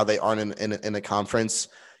about how they aren't in a conference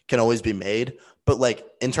can always be made. But like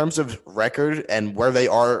in terms of record and where they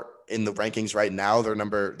are in the rankings right now, they're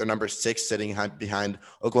number 6 sitting behind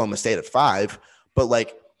Oklahoma State at 5. But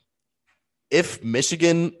like if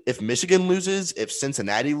Michigan loses, if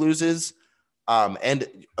Cincinnati loses, and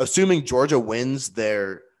assuming Georgia wins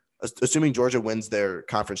their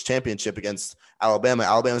conference championship against Alabama,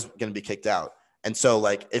 Alabama's going to be kicked out. And so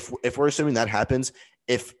like if we're assuming that happens,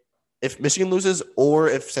 if Michigan loses, or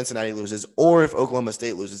if Cincinnati loses, or if Oklahoma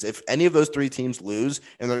State loses, if any of those 3 teams lose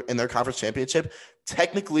in their conference championship,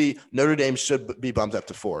 technically Notre Dame should be bumped up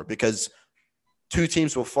to 4, because 2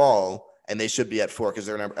 teams will fall and they should be at 4 because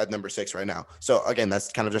they're at number 6 right now. So again,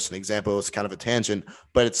 that's kind of just an example. It's kind of a tangent,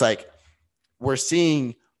 but it's like we're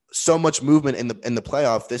seeing so much movement in the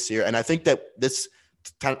playoff this year. And I think that this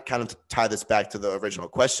kind of tie this back to the original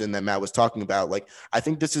question that Matt was talking about. Like, I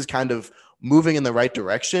think this is kind of moving in the right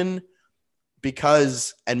direction,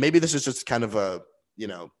 because, and maybe this is just kind of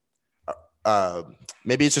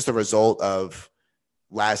maybe it's just a result of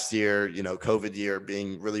last year, COVID year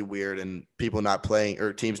being really weird and people not playing,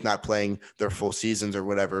 or teams not playing their full seasons or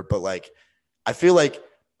whatever. But like, I feel like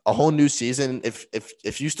a whole new season,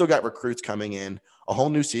 if you still got recruits coming in, a whole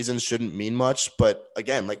new season shouldn't mean much. But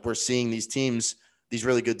again, like we're seeing these teams, these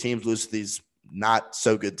really good teams lose to these not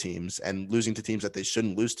so good teams, and losing to teams that they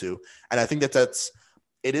shouldn't lose to. And I think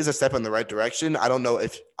it is a step in the right direction. I don't know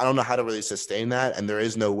how to really sustain that. And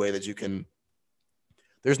there's no way that you can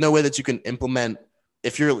implement,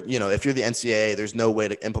 if you're the NCAA, there's no way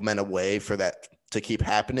to implement a way for that to keep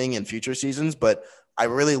happening in future seasons. But I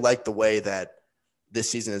really like the way that this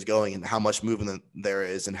season is going, and how much movement there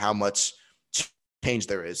is, and how much change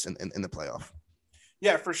there is in the playoff.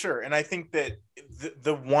 Yeah, for sure. And I think that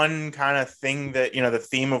the one kind of thing that, the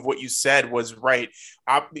theme of what you said was right.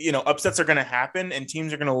 Upsets are going to happen, and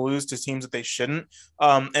teams are going to lose to teams that they shouldn't.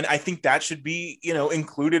 And I think that should be,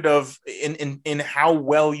 included in how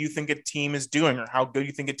well you think a team is doing, or how good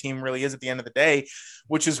you think a team really is at the end of the day,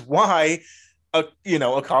 which is why a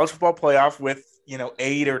college football playoff with,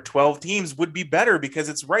 8 or 12 teams would be better, because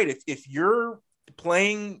it's right. If you're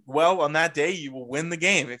playing well on that day, you will win the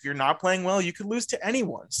game. If you're not playing well, you could lose to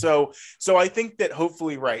anyone. So I think that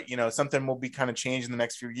hopefully, right, something will be kind of changed in the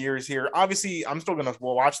next few years here. Obviously, I'm still gonna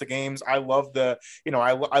watch the games. I love the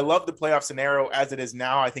playoff scenario as it is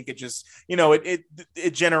now. I think it just,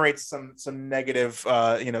 it generates some negative,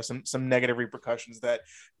 some negative repercussions that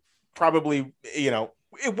probably,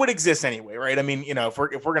 it would exist anyway, right? I mean, if we're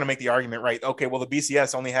going to make the argument, right, okay, well, the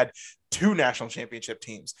BCS only had 2 national championship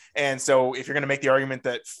teams. And so if you're going to make the argument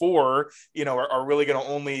that 4, are really going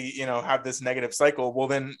to only, have this negative cycle, well,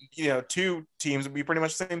 then, 2 teams would be pretty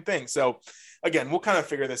much the same thing. So again, we'll kind of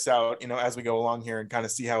figure this out, as we go along here, and kind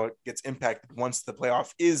of see how it gets impacted once the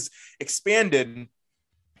playoff is expanded.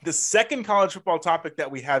 The second college football topic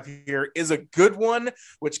that we have here is a good one,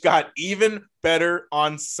 which got even better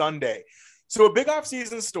on Sunday. So a big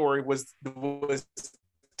offseason story was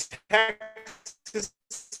Texas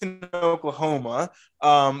and Oklahoma,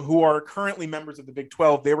 who are currently members of the Big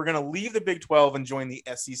 12. They were going to leave the Big 12 and join the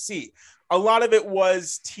SEC. A lot of it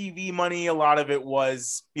was TV money. A lot of it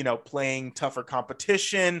was, playing tougher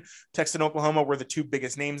competition. Texas and Oklahoma were the 2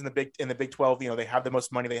 biggest names in the Big 12. They have the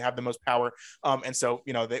most money, they have the most power. And so,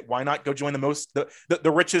 why not go join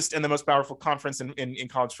the richest and the most powerful conference in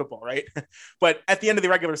college football, right? But at the end of the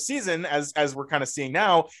regular season, as we're kind of seeing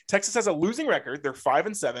now, Texas has a losing record. They're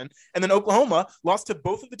 5-7. And then Oklahoma lost to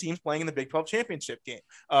both of the teams playing in the Big 12 championship game,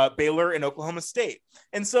 Baylor and Oklahoma State.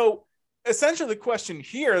 And so essentially the question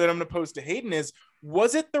here that I'm going to pose to Hayden is,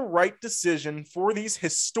 was it the right decision for these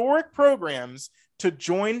historic programs to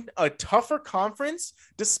join a tougher conference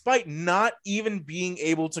despite not even being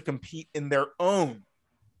able to compete in their own?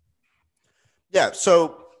 Yeah.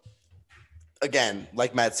 So again,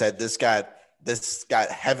 like Matt said, this got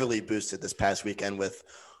heavily boosted this past weekend with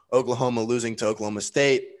Oklahoma losing to Oklahoma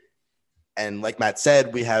State. And like Matt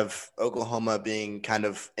said, we have Oklahoma being kind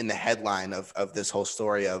of in the headline of this whole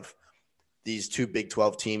story of these two Big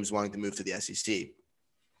 12 teams wanting to move to the SEC.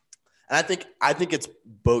 And I think it's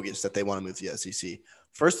bogus that they want to move to the SEC.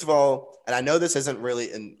 First of all, and I know this isn't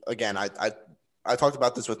really, and again, I talked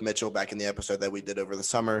about this with Mitchell back in the episode that we did over the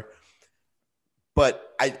summer,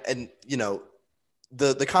 but the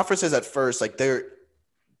conferences at first, like the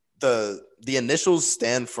initials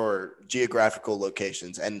stand for geographical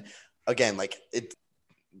locations, and again, like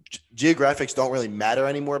geographics don't really matter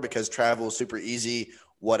anymore because travel is super easy,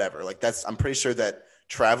 whatever. Like I'm pretty sure that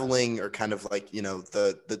traveling or kind of like,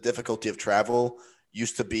 the difficulty of travel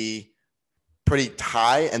used to be pretty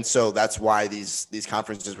high. And so that's why these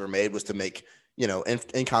conferences were made, was to make,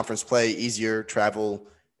 in conference play easier. Travel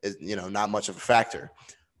is, not much of a factor.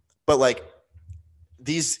 But like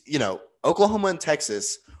these, Oklahoma and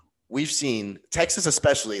Texas, we've seen Texas,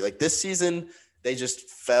 especially like this season, they just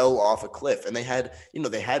fell off a cliff. And they had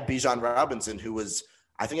Bijan Robinson, who was,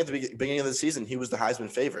 I think at the beginning of the season, he was the Heisman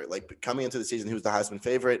favorite. Like coming into the season, he was the Heisman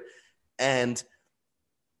favorite. And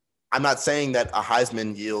I'm not saying that a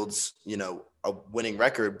Heisman yields, a winning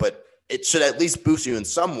record, but it should at least boost you in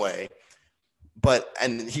some way.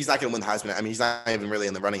 And he's not going to win the Heisman. I mean, he's not even really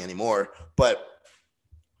in the running anymore. But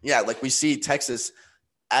yeah, like we see Texas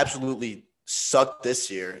absolutely suck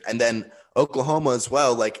this year. And then Oklahoma as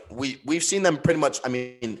well. Like we've seen them pretty much, I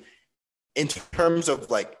mean, in terms of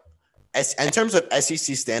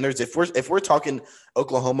SEC standards, if we're talking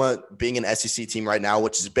Oklahoma being an SEC team right now,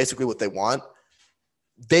 which is basically what they want,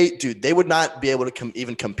 they would not be able to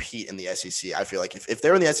even compete in the SEC. I feel like if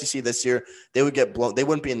they're in the SEC this year, they would get blown. They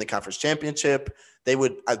wouldn't be in the conference championship. They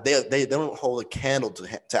would. They don't hold a candle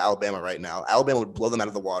to Alabama right now. Alabama would blow them out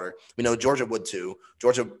of the water. We know Georgia would too.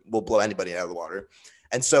 Georgia will blow anybody out of the water.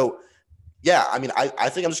 And so, yeah, I mean, I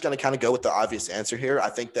think I'm just going to kind of go with the obvious answer here. I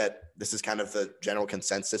think that this is kind of the general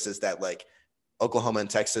consensus, is that like Oklahoma and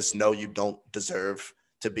Texas know you don't deserve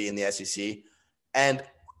to be in the SEC. And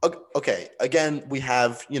okay, again, we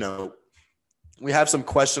have some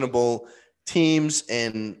questionable teams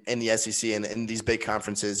in the SEC and in these big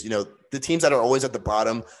conferences. The teams that are always at the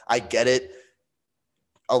bottom, I get it.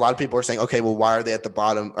 A lot of people are saying, okay, well, why are they at the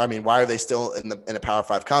bottom? I mean, why are they still in a Power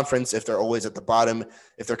 5 conference if they're always at the bottom?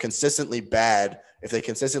 If they're consistently bad, if they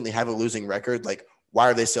consistently have a losing record, like why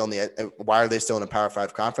are they still in a Power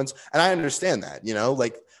 5 conference? And I understand that,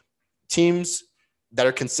 like teams that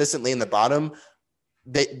are consistently in the bottom,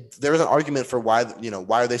 there is an argument for why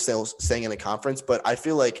are they still staying in a conference, but I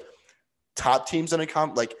feel like top teams in a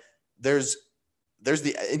like there's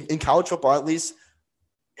in college football, at least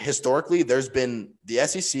historically, there's been the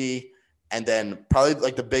SEC and then probably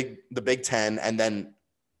like the Big Ten and then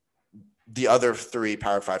the other three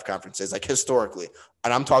Power 5 conferences, like historically.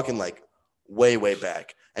 And I'm talking like way, way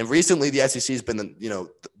back. And recently the SEC has been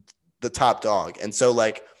the top dog. And so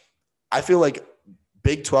like I feel like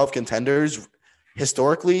Big 12 contenders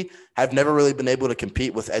historically have never really been able to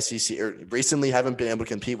compete with SEC, or recently haven't been able to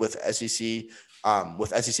compete with SEC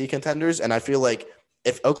contenders. And I feel like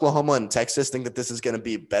if Oklahoma and Texas think that this is going to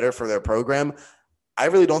be better for their program, I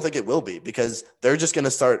really don't think it will be, because they're just going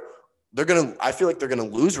to I feel like they're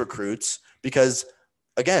going to lose recruits because,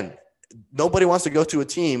 again, nobody wants to go to a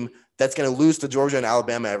team that's going to lose to Georgia and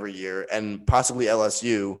Alabama every year and possibly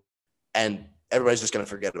LSU, and everybody's just going to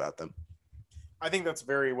forget about them. I think that's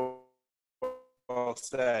very well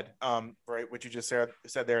said, right? What you just said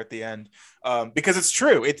there at the end, because it's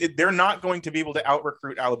true. They're not going to be able to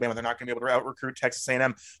out-recruit Alabama. They're not going to be able to out-recruit Texas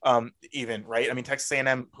A&M, even, right? I mean, Texas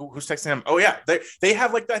A&M. Who's Texas A&M? Oh yeah, they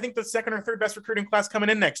have like I think the second or third best recruiting class coming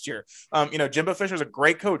in next year. Jimbo Fisher's a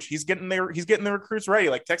great coach. He's getting the recruits ready.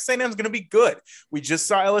 Like Texas A&M is going to be good. We just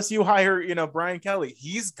saw LSU hire Brian Kelly.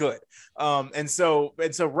 He's good. And so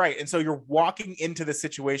right. And so you're walking into the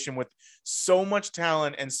situation with so much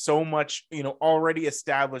talent and so much already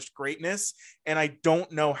established greatness, and I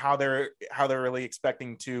don't know how they're really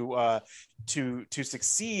expecting to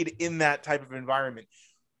succeed in that type of environment.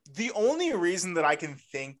 The only reason that I can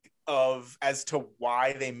think of as to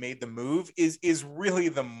why they made the move is really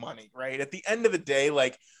the money, right? At the end of the day,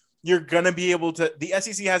 like you're going to be able to, the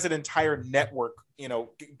SEC has an entire network,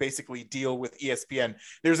 basically deal with ESPN.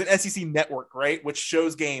 There's an SEC network, right? Which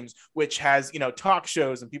shows games, which has, talk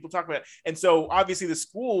shows and people talk about it. And so obviously the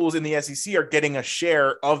schools in the SEC are getting a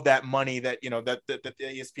share of that money that, that the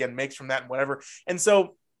ESPN makes from that and whatever. And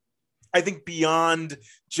so I think beyond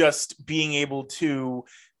just being able to,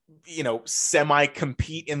 semi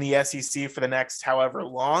compete in the SEC for the next however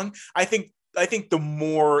long, I think I think the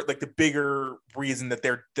more like the bigger reason that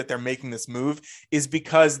they're making this move is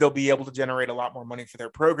because they'll be able to generate a lot more money for their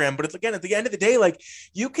program. But it's, again, at the end of the day, like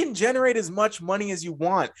you can generate as much money as you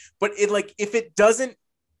want, but it like if it doesn't,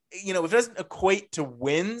 if it doesn't equate to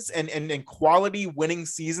wins and quality winning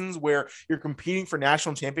seasons where you're competing for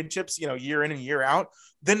national championships, year in and year out,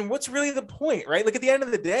 then what's really the point, right? Like at the end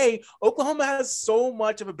of the day, Oklahoma has so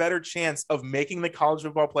much of a better chance of making the college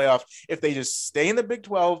football playoff if they just stay in the Big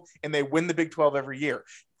 12 and they win the Big 12 every year.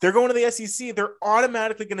 They're going to the SEC. They're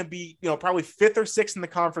automatically going to be, probably 5th or 6th in the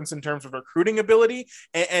conference in terms of recruiting ability.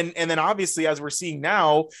 And then obviously, as we're seeing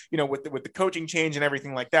now, with the coaching change and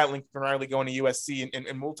everything like that, Lincoln Riley going to USC,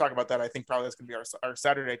 and we'll talk about that. I think probably that's going to be our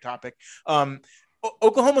Saturday topic.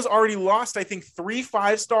 Oklahoma's already lost, I think, 3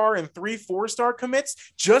 5-star and 3 4-star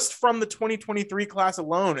commits just from the 2023 class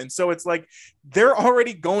alone. And so it's like they're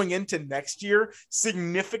already going into next year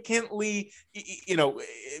significantly,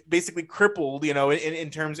 basically crippled,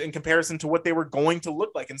 in comparison to what they were going to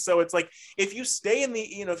look like. And so it's like if you stay in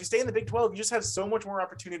the Big 12, you just have so much more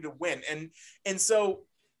opportunity to win. And so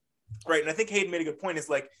right. And I think Hayden made a good point is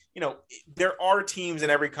like, there are teams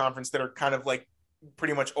in every conference that are kind of like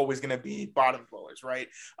pretty much always going to be bottom dwellers, right?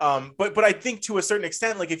 But I think to a certain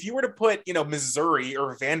extent, like if you were to put, Missouri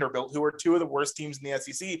or Vanderbilt, who are 2 of the worst teams in the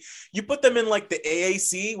SEC, you put them in like the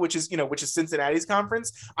AAC, which is Cincinnati's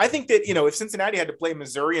conference. I think that, if Cincinnati had to play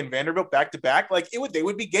Missouri and Vanderbilt back to back, like they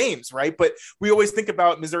would be games, right? But we always think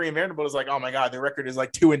about Missouri and Vanderbilt as like, oh my God, their record is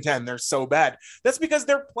like 2-10. They're so bad. That's because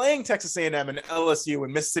they're playing Texas A&M and LSU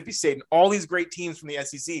and Mississippi State and all these great teams from the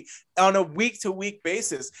SEC on a week-to-week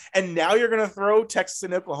basis. And now you're going to throw Texas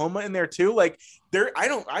and Oklahoma in there too. Like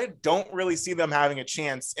I don't really see them having a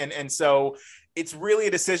chance. And so it's really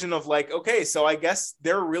a decision of like, okay, so I guess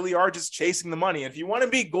they really are just chasing the money. If you want to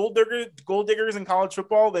be gold diggers in college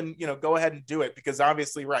football, then, go ahead and do it, because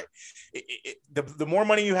obviously, right. The more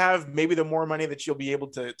money you have, maybe the more money that you'll be able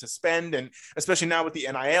to spend. And especially now with the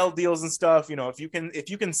NIL deals and stuff, if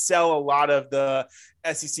you can sell a lot of the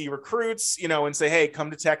SEC recruits, and say, hey,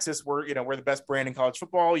 come to Texas. We're the best brand in college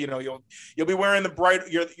football. You'll be wearing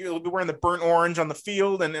you'll be wearing the burnt orange on the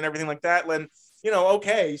field and everything like that. Then,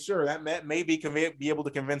 okay, sure, that may be able to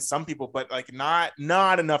convince some people, but like not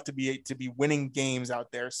enough to be winning games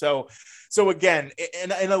out there. So again,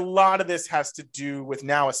 and a lot of this has to do with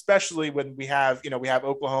now, especially when we have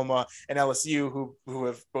Oklahoma and LSU who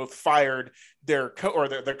have both fired their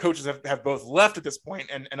coaches have both left at this point,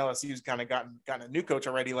 and LSU's kind of gotten a new coach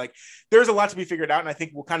already. Like there's a lot to be figured out, and I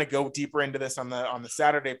think we'll kind of go deeper into this on the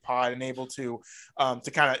Saturday pod and able to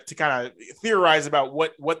kind of theorize about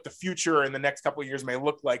what the future in the next couple of years may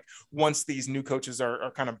look like once these new coaches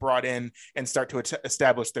are kind of brought in and start to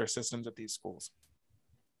establish their systems at these schools.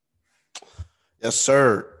 Yes,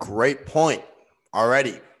 sir. Great point.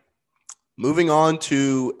 Alrighty. Moving on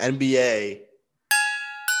to NBA.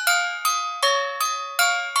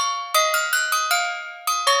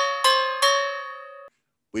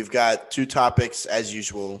 We've got 2 topics as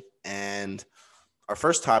usual, and our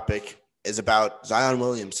first topic is about Zion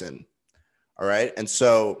Williamson. All right, and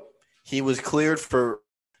so he was cleared for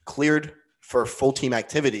full team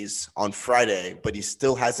activities on Friday, but he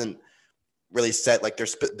still hasn't really set, like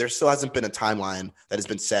there still hasn't been a timeline that has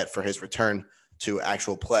been set for his return to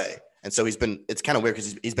actual play. And so it's kind of weird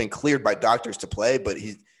because he's been cleared by doctors to play, but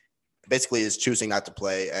he basically is choosing not to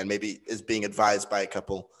play, and maybe is being advised by a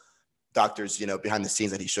couple doctors, behind the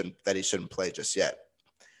scenes that he shouldn't play just yet.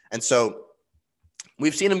 And so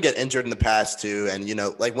we've seen him get injured in the past too. And,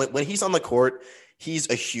 like when he's on the court, he's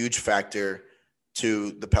a huge factor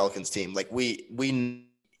to the Pelicans team. Like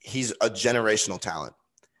he's a generational talent.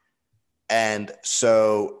 And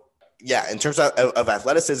so, yeah, in terms of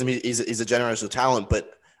athleticism, he's a generational talent,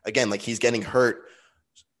 but again, like he's getting hurt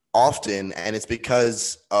often, and it's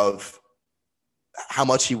because of how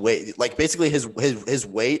much he weighs. Like basically his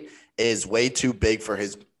weight is way too big for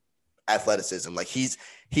his athleticism. Like he's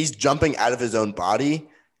jumping out of his own body,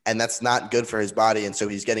 and that's not good for his body. And so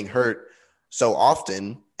he's getting hurt so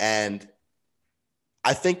often. And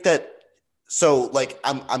I think that, so like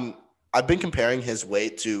I've been comparing his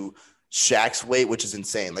weight to Shaq's weight, which is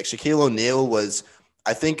insane. Like Shaquille O'Neal was,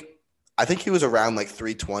 I think he was around like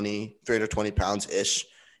 320 pounds ish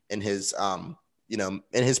in his, in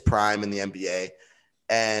his prime in the NBA.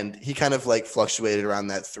 And he kind of like fluctuated around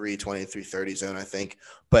that 320, 330 zone, I think.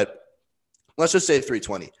 But let's just say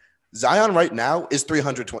 320. Zion right now is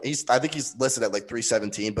 320. I think he's listed at like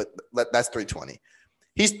 317, but that's 320.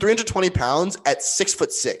 He's 320 pounds at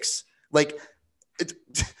 6'6". Like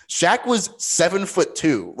Shaq was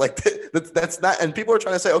 7'2". Like that's not, and people are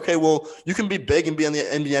trying to say, okay, well, you can be big and be in the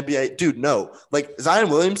NBA. Dude, no. Like Zion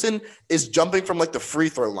Williamson is jumping from like the free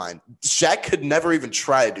throw line. Shaq could never even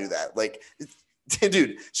try to do that. Like,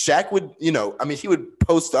 dude, Shaq would, I mean, he would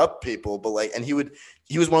post up people, but like, and he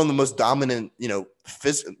was one of the most dominant,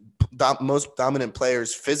 most dominant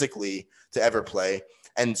players physically to ever play.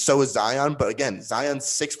 And so is Zion. But again, Zion's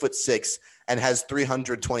 6'6" and has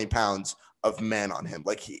 320 pounds of man on him.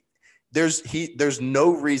 Like there's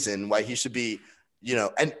no reason why he should be,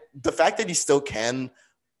 and the fact that he still can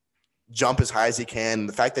jump as high as he can,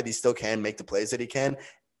 the fact that he still can make the plays that he can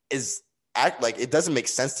it doesn't make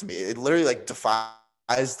sense to me. It literally like defies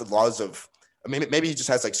the laws of, I mean, maybe he just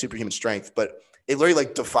has like superhuman strength, but it literally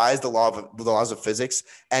like defies the laws of physics.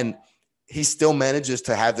 And he still manages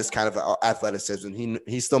to have this kind of athleticism.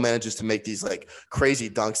 He still manages to make these like crazy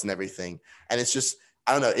dunks and everything. And it's just,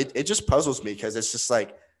 I don't know. It just puzzles me because it's just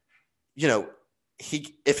like,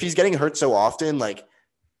 if he's getting hurt so often, like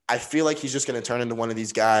I feel like he's just going to turn into one of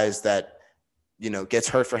these guys that, gets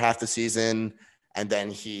hurt for half the season and then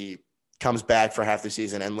he comes back for half the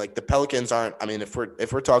season. And like the Pelicans aren't, I mean, if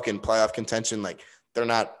we're talking playoff contention, like they're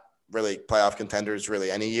not really playoff contenders really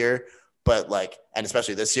any year, but like, and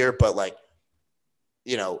especially this year, but like,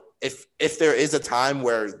 if there is a time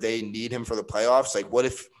where they need him for the playoffs, like what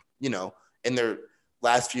if, in their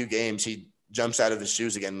last few games, he jumps out of his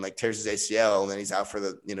shoes again, and like tears his ACL, and then he's out for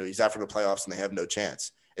the playoffs, and they have no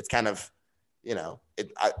chance. It's kind of,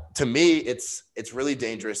 to me, it's really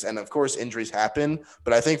dangerous. And of course, injuries happen,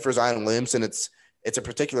 but I think for Zion Williamson, it's a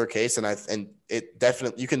particular case, and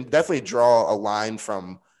you can definitely draw a line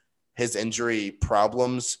from his injury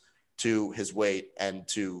problems to his weight and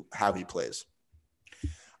to how he plays.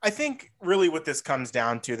 I think really what this comes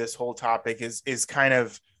down to, this whole topic is kind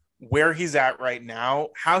of where he's at right now,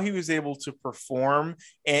 how he was able to perform,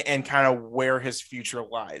 and kind of where his future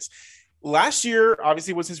lies. Last year,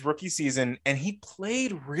 obviously, was his rookie season, and he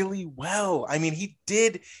played really well. I mean, he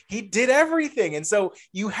did everything. And so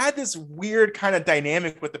you had this weird kind of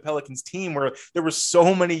dynamic with the Pelicans team where there were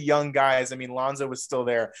so many young guys. I mean, Lonzo was still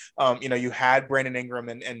there. You had Brandon Ingram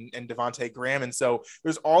and Devontae Graham. And so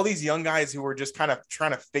there's all these young guys who were just kind of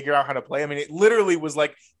trying to figure out how to play. I mean, it literally was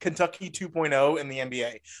like Kentucky 2.0 in the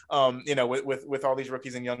NBA, with all these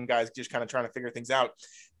rookies and young guys just kind of trying to figure things out.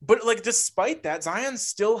 But like, despite that, Zion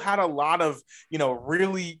still had a lot of,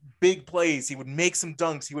 really big plays. He would make some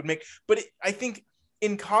dunks. I think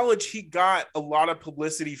in college, he got a lot of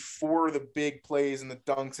publicity for the big plays and the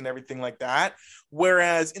dunks and everything like that.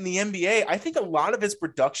 Whereas in the NBA, I think a lot of his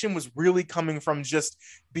production was really coming from just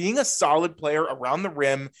being a solid player around the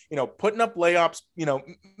rim, putting up layups,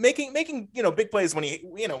 making big plays when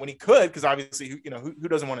he could, because obviously, who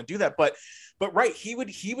doesn't want to do that? But right, he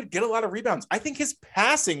would get a lot of rebounds. I think his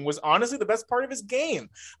passing was honestly the best part of his game.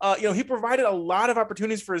 He provided a lot of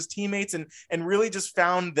opportunities for his teammates and really just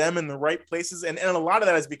found them in the right places. And a lot of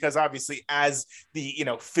that is because obviously, as the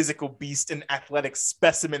physical beast and athletic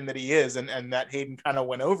specimen that he is, and that Hayden kind of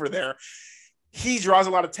went over there, he draws a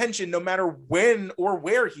lot of attention no matter when or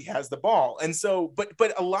where he has the ball. And so,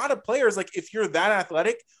 but a lot of players, like if you're that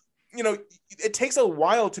athletic, it takes a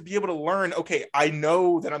while to be able to learn, okay, I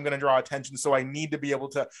know that I'm going to draw attention, so I need to be able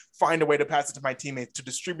to find a way to pass it to my teammates, to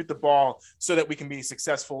distribute the ball so that we can be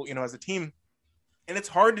successful, as a team. And it's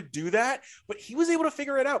hard to do that, but he was able to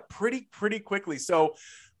figure it out pretty quickly. So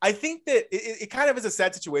I think that it kind of is a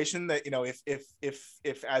sad situation that,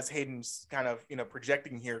 if as Hayden's kind of,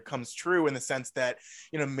 projecting here comes true, in the sense that,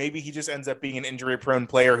 maybe he just ends up being an injury prone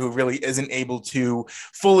player who really isn't able to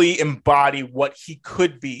fully embody what he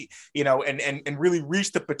could be, and really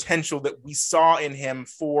reach the potential that we saw in him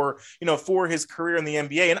for his career in the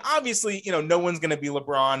NBA. And obviously, no one's going to be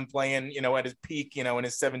LeBron playing, at his peak, in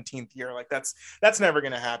his 17th year. Like that's never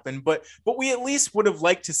going to happen. But we at least would have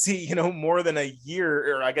liked to see, more than a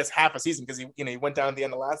year, or I guess half a season, because he went down at the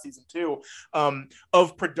end of last season too,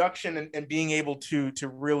 of production and being able to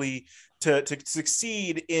really to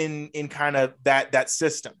succeed in kind of that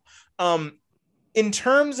system. In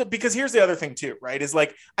terms of, because here's the other thing too, right, is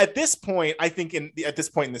like at this point, I think at this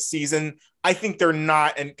point in the season, I think they're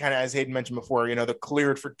not, and kind of as Hayden mentioned before, they're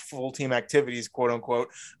cleared for full team activities, quote unquote.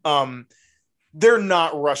 They're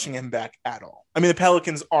not rushing him back at all. I mean, the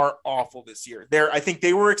Pelicans are awful this year. I think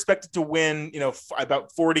they were expected to win,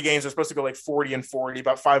 about 40 games. They're supposed to go like 40-40,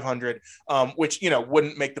 about 500, which,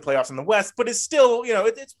 wouldn't make the playoffs in the West, but is still,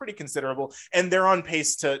 it's pretty considerable. And they're on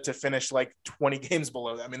pace to finish like 20 games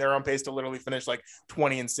below that. I mean, they're on pace to literally finish like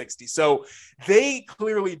 20-60. So they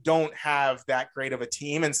clearly don't have that great of a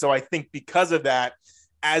team. And so I think because of that,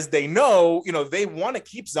 as they know, they want to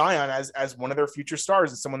keep Zion as one of their future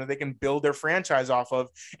stars and someone that they can build their franchise off of.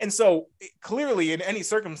 And so clearly in any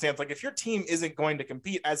circumstance, like if your team isn't going to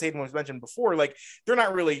compete, as Hayden was mentioned before, like they're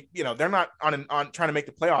not really, they're not on trying to make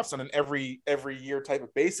the playoffs on an every year type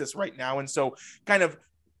of basis right now. And so kind of,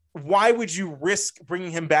 why would you risk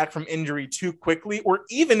bringing him back from injury too quickly? Or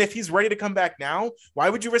even if he's ready to come back now, why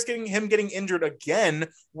would you risk him getting injured again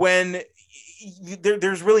when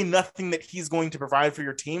there's really nothing that he's going to provide for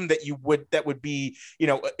your team that would be,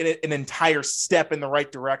 an entire step in the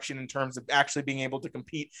right direction in terms of actually being able to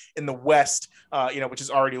compete in the West, which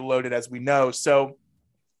is already loaded, as we know. So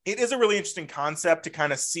it is a really interesting concept to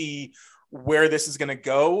kind of see where this is going to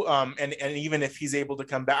go. And even if he's able to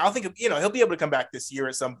come back, I think, he'll be able to come back this year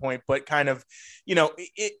at some point, but kind of,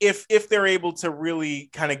 if they're able to really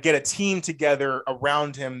kind of get a team together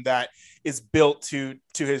around him that is built to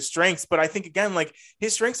his strengths. But I think, again, like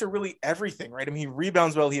his strengths are really everything, right? I mean, he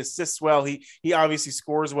rebounds well, he assists well, he obviously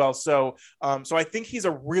scores well. So I think he's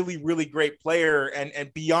a really, really great player,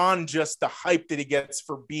 and beyond just the hype that he gets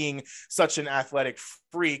for being such an athletic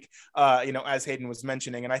freak, as Hayden was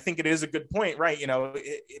mentioning. And I think it is a good point, right?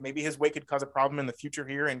 Maybe his weight could cause a problem in the future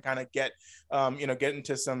here and kind of get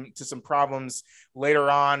into some problems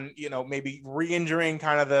later on, maybe re-injuring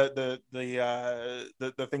kind of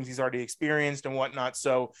the things he's already experienced and whatnot.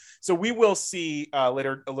 So we will see a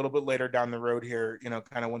little bit later down the road here,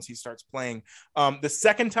 kind of once he starts playing. The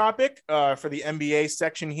second topic for the NBA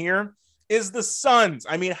section here is the Suns.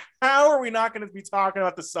 I mean, how are we not going to be talking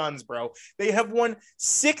about the Suns, bro? They have won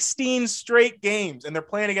 16 straight games, and they're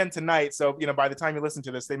playing again tonight. So, by the time you listen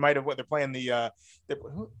to this, they might have they're playing who are they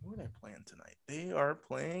playing tonight? They're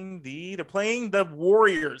playing the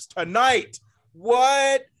Warriors tonight.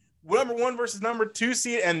 What? Number 1 versus number 2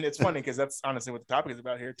 seed, and it's funny because that's honestly what the topic is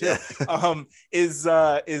about here too. Yeah. Is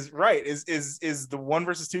the 1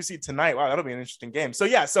 versus 2 seed tonight? Wow, that'll be an interesting game. So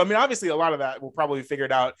I mean, obviously a lot of that will probably be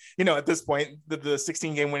figured out. At this point, the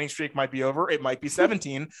 16 game winning streak might be over. It might be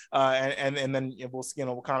 17, and then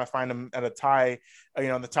we'll kind of find them at a tie,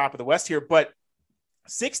 on the top of the West here, but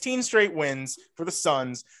 16 straight wins for the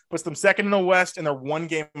Suns puts them second in the West, and they're 1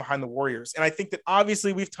 game behind the Warriors. And I think that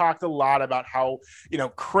obviously we've talked a lot about how,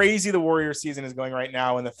 crazy the Warriors season is going right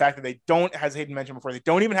now. And the fact that they don't, as Hayden mentioned before, they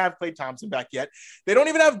don't even have Klay Thompson back yet. They don't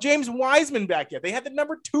even have James Wiseman back yet. They had the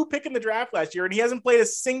number 2 pick in the draft last year, and he hasn't played a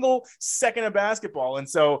single second of basketball. And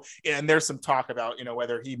so, and there's some talk about,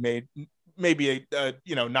 whether he maybe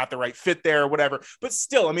not the right fit there or whatever, but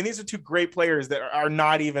still, I mean, these are 2 great players that are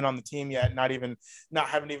not even on the team yet,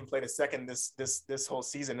 haven't even played a second this whole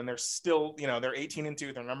season, and they're still, they're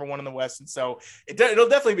 18-2, they're number 1 in the West, and so it'll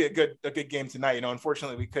definitely be a good game tonight.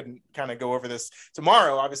 Unfortunately, we couldn't kind of go over this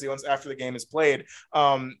tomorrow, obviously, once after the game is played,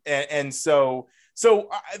 and so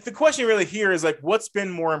the question really here is like, what's been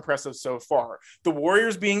more impressive so far, the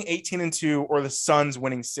Warriors being 18-2 or the Suns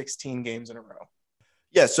winning 16 games in a row?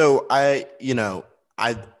 Yeah, so I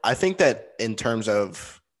think that in terms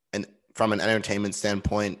of from an entertainment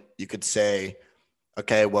standpoint, you could say,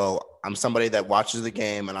 okay, well, I'm somebody that watches the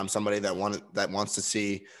game, and I'm somebody that wants to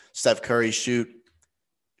see Steph Curry shoot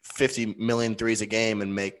 50 million threes a game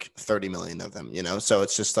and make 30 million of them. So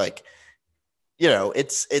it's just like,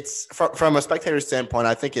 it's from a spectator standpoint,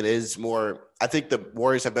 I think it is more. I think the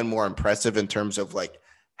Warriors have been more impressive in terms of like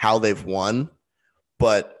how they've won,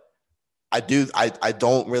 but I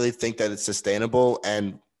don't really think that it's sustainable.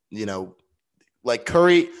 And, like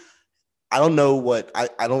Curry, I don't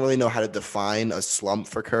really know how to define a slump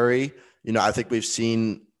for Curry. I think we've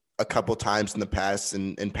seen a couple times in the past,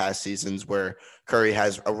 in past seasons, where Curry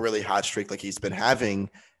has a really hot streak like he's been having,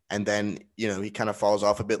 and then, he kind of falls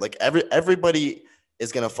off a bit. Like everybody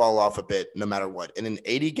is going to fall off a bit no matter what in an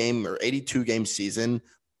 80 game or 82 game season.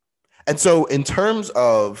 And so in terms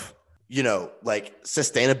of, like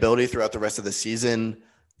sustainability throughout the rest of the season,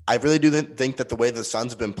 I really do think that the way the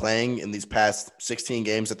Suns have been playing in these past 16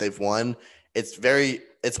 games that they've won,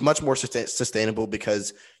 it's much more sustainable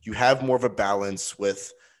because you have more of a balance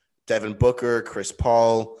with Devin Booker, Chris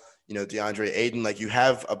Paul, DeAndre Ayton. Like, you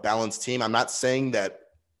have a balanced team. I'm not saying that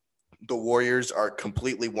the Warriors are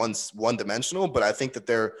completely one-dimensional, but I think that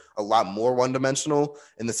they're a lot more one-dimensional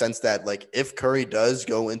in the sense that, like, if Curry does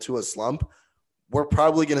go into a slump, we're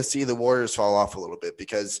probably going to see the Warriors fall off a little bit,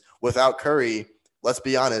 because without Curry, let's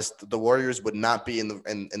be honest, the Warriors would not be in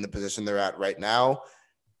the position they're at right now.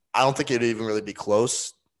 I don't think it'd even really be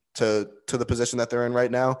close to the position that they're in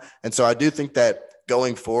right now. And so I do think that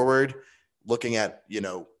going forward, looking at,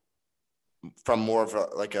 from more of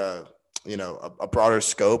a broader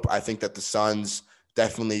scope, I think that the Suns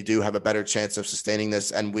definitely do have a better chance of sustaining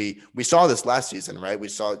this. And we saw this last season, right? We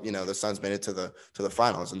saw, the Suns made it to the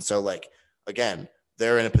finals. And so, like, again,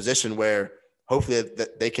 they're in a position where hopefully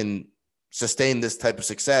that they can sustain this type of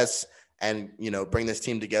success and, bring this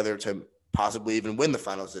team together to possibly even win the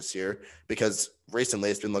finals this year, because recently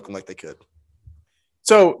it's been looking like they could.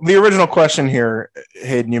 So the original question here,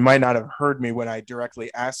 Hayden, you might not have heard me when I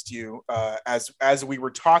directly asked you, as we were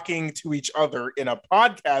talking to each other in a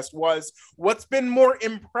podcast, was what's been more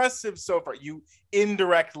impressive so far? You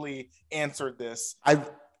indirectly answered this.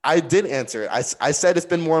 I did answer it. I said it's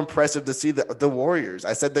been more impressive to see the Warriors.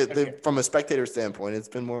 I said that Okay. from a spectator standpoint, it's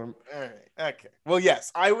been more. All right. Okay. Well,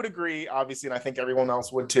 yes, I would agree, obviously, and I think everyone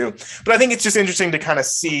else would too. But I think it's just interesting to kind of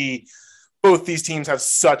see both these teams have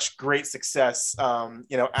such great success,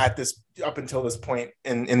 at this up until this point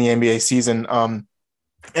in the NBA season.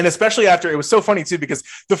 And especially after, it was so funny too, because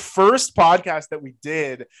the first podcast that we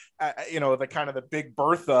did, the kind of the big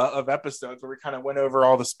Bertha of episodes where we kind of went over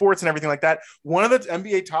all the sports and everything like that. One of the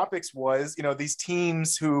NBA topics was, these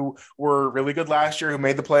teams who were really good last year, who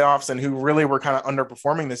made the playoffs and who really were kind of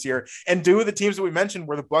underperforming this year. And two of the teams that we mentioned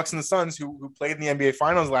were the Bucks and the Suns, who played in the NBA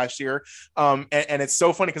finals last year. And it's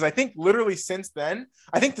so funny because I think literally since then,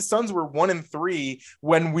 I think the Suns were 1-3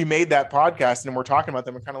 when we made that podcast, and we're talking about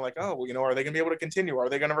them and kind of like, oh, well, are they going to be able to continue?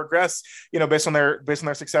 Are they going to regress, based on their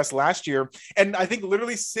success last year? And I think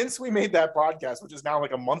literally since we made that podcast, which is now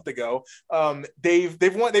like a month ago,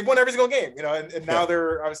 they've won every single game, and now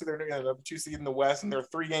they're obviously the 2 seed in the West, and they're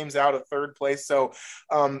 3 games out of third place. So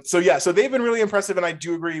they've been really impressive. And I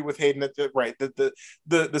do agree with Hayden that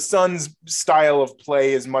the Suns' style of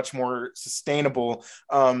play is much more sustainable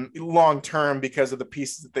long term because of the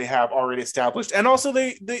pieces that they have already established, and also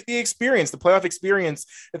the experience, the playoff experience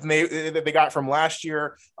that they got from last year.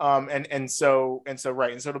 So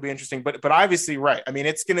it'll be interesting, but obviously, right. I mean,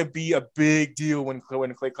 it's going to be a big deal when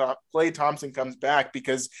Klay Thompson comes back,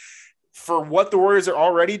 because for what the Warriors are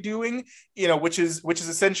already doing, which is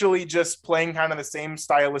essentially just playing kind of the same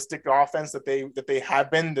stylistic offense that they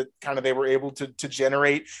have been, that kind of they were able to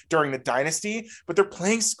generate during the dynasty, but they're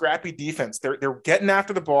playing scrappy defense. They're getting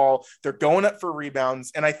after the ball. They're going up for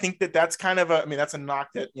rebounds. And I think that's kind of that's a knock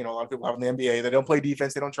that, a lot of people have in the NBA. They don't play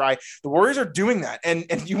defense. They don't try. The Warriors are doing that.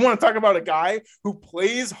 And you want to talk about a guy who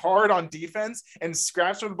plays hard on defense and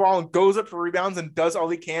scraps for the ball and goes up for rebounds and does all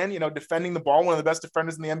he can, defending the ball, one of the best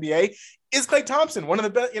defenders in the NBA, is Klay Thompson, one of the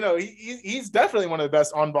best. He's definitely one of the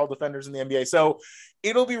best on-ball defenders in the NBA. So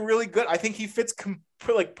it'll be really good. I think he fits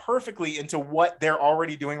perfectly into what they're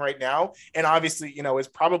already doing right now. And obviously, is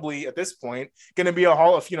probably at this point going to be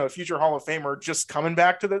a future Hall of Famer, just coming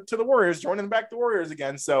back to the Warriors, joining back the Warriors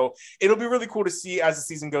again. So it'll be really cool to see as the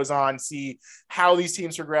season goes on, see how these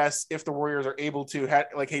teams progress, if the Warriors are able to,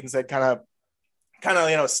 like Hayden said, kind of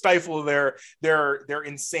stifle their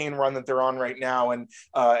insane run that they're on right now,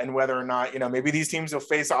 and whether or not maybe these teams will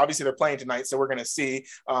face. Obviously, they're playing tonight, so we're going to see.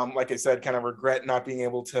 Like I said, kind of regret not being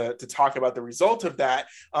able to talk about the result of that.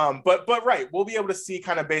 But right, we'll be able to see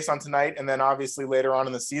kind of based on tonight, and then obviously later on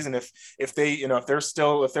in the season, if they're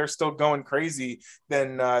still going crazy,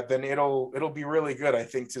 then it'll be really good, I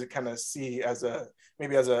think, to kind of see as a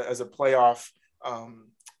playoff. A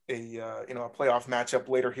playoff matchup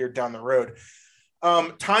later here down the road.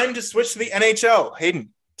 Time to switch to the NHL.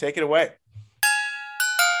 Hayden, take it away.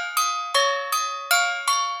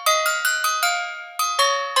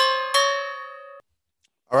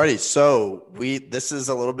 Alrighty, so this is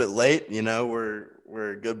a little bit late.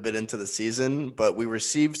 We're a good bit into the season, but we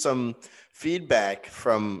received some feedback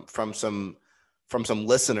from some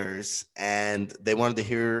listeners, and they wanted to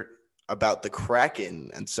hear about the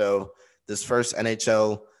Kraken. And so this first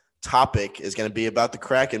NHL topic is going to be about the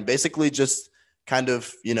Kraken. Basically, just kind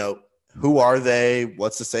of, who are they?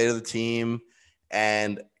 What's the state of the team?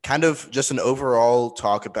 And kind of just an overall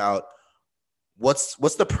talk about what's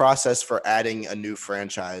the process for adding a new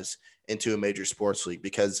franchise into a major sports league.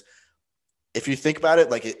 Because if you think about it,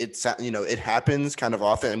 like it happens kind of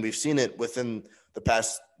often, and we've seen it within the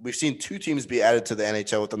past. We've seen 2 teams be added to the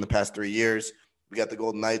NHL within the past 3 years. We got the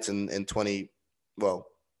Golden Knights in 20. Well,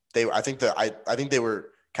 I think they were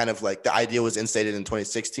kind of like the idea was instated in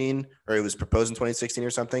 2016, or it was proposed in 2016 or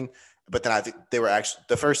something. But then I think they were actually,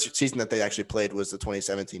 the first season that they actually played was the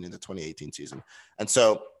 2017 into 2018 season. And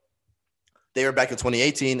so they were back in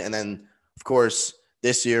 2018. And then, of course,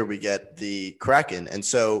 this year we get the Kraken. And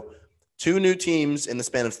so 2 new teams in the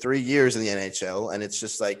span of 3 years in the NHL. And it's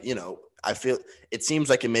just like, I feel it seems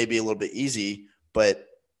like it may be a little bit easy, but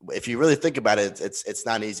if you really think about it, it's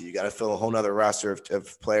not easy. You got to fill a whole nother roster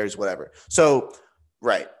of players, whatever. So,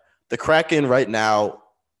 right. The Kraken right now,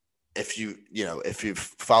 if you've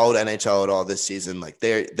followed NHL at all this season, like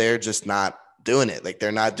they're just not doing it. Like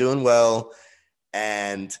they're not doing well.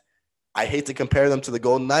 And I hate to compare them to the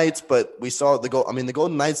Golden Knights, but we saw the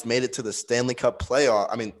Golden Knights made it to the Stanley Cup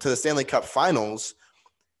to the Stanley Cup Finals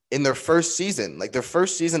in their first season. Like their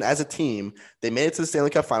first season as a team, they made it to the Stanley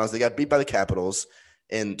Cup Finals. They got beat by the Capitals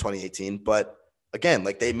in 2018, but again,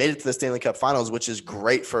 like they made it to the Stanley Cup Finals, which is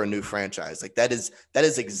great for a new franchise. Like that is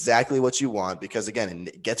exactly what you want, because again,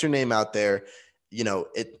 it gets your name out there.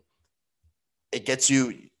 It gets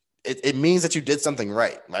you. It means that you did something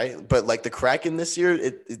right. But like the Kraken this year,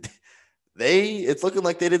 it's looking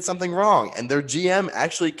like they did something wrong, and their GM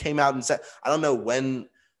actually came out and said, I don't know when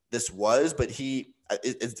this was, but it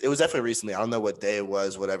was definitely recently. I don't know what day it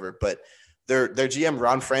was, whatever. But their GM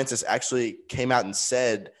Ron Francis actually came out and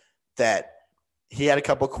said that he had a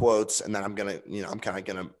couple quotes, and then I'm kind of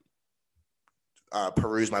gonna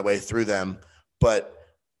peruse my way through them. But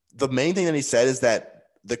the main thing that he said is that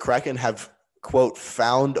the Kraken have, quote,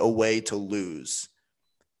 found a way to lose.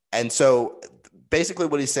 And so basically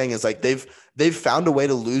what he's saying is like they've found a way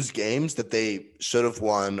to lose games that they should have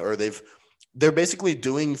won, or they're basically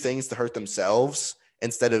doing things to hurt themselves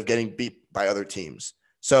instead of getting beat by other teams.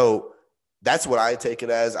 So that's what I take it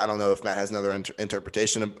as. I don't know if Matt has another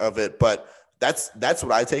interpretation of it, but that's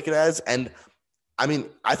what I take it as. And I mean,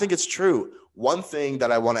 I think it's true. One thing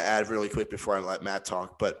that I want to add really quick before I let Matt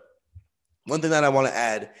talk, but one thing that I want to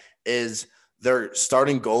add is their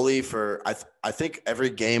starting goalie for, I think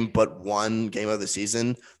every game but one game of the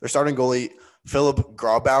season, their starting goalie, Philip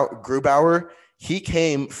Grubauer, he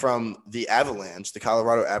came from the Avalanche, the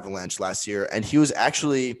Colorado Avalanche last year. And he was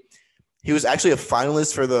actually a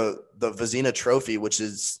finalist for the Vezina Trophy, which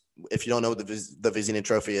is, if you don't know what the Vezina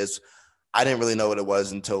Trophy is, I didn't really know what it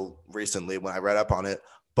was until recently when I read up on it.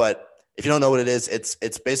 But if you don't know what it is,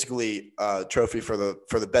 it's basically a trophy for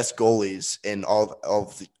the best goalies in all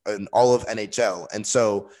of NHL. And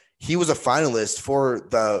so he was a finalist for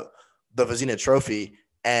the Vezina Trophy,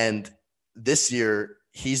 and this year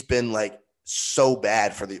he's been like so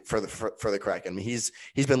bad for the Kraken. I mean, he's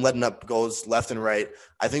been letting up goals left and right.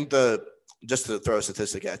 I think just to throw a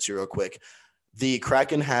statistic at you real quick, the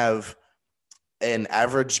Kraken have an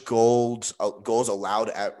average goals allowed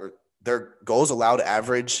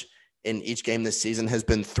average in each game this season has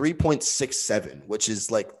been 3.67, which is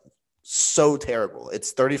like so terrible.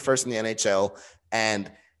 It's 31st in the NHL,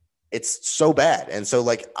 and it's so bad. And so,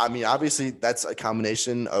 like, I mean, obviously that's a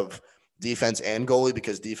combination of defense and goalie,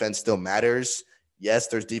 because defense still matters. Yes,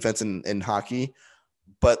 there's defense in hockey,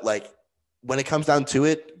 but like when it comes down to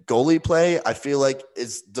it, goalie play, I feel like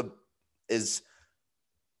is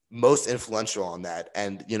most influential on that.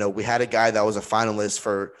 And, we had a guy that was a finalist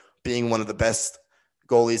for being one of the best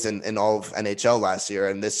goalies in all of NHL last year.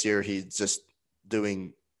 And this year he's just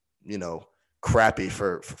doing, crappy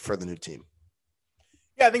for the new team.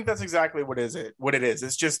 Yeah, I think that's exactly what it is.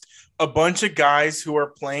 It's just a bunch of guys who are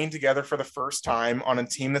playing together for the first time on a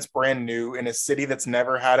team that's brand new in a city that's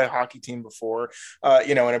never had a hockey team before,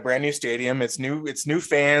 in a brand new stadium. It's new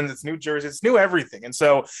fans, it's new jerseys, it's new everything. And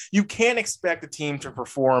so you can't expect a team to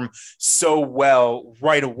perform so well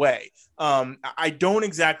right away. I don't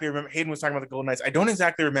exactly remember. Hayden was talking about the Golden Knights. I don't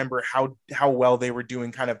exactly remember how well they were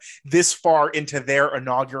doing kind of this far into their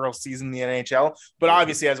inaugural season in the NHL. But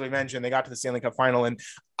obviously, as we mentioned, they got to the Stanley Cup final. And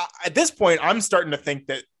at this point, I'm starting to think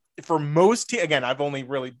that for most teams, again, I've only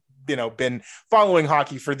really been following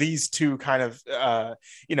hockey for these two kind of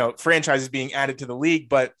franchises being added to the league.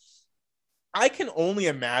 But I can only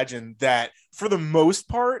imagine that for the most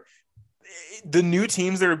part, the new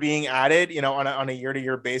teams that are being added, on a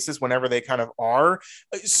year-to-year basis, whenever they kind of are,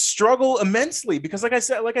 struggle immensely because, like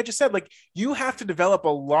I just said, like you have to develop a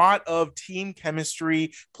lot of team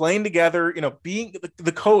chemistry, playing together, being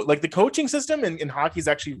the coach, like the coaching system in hockey is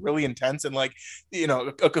actually really intense. And like,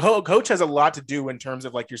 a coach has a lot to do in terms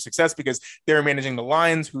of like your success because they're managing the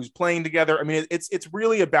lines, who's playing together. I mean, it's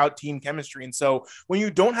really about team chemistry. And so when you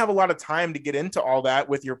don't have a lot of time to get into all that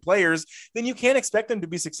with your players, then you can't expect them to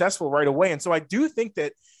be successful right away. And so I do think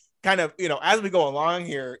that kind of, as we go along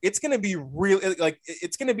here, it's going to be really like,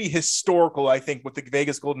 it's going to be historical, I think, what the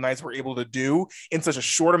Vegas Golden Knights were able to do in such a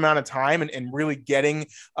short amount of time and really getting,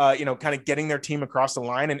 kind of getting their team across the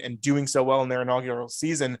line and doing so well in their inaugural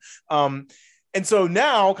season. And so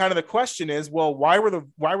now kind of the question is, well, why were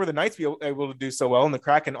the Knights able to do so well and the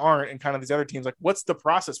Kraken aren't, and kind of these other teams, like what's the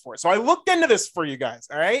process for it? So I looked into this for you guys.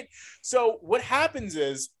 All right. So what happens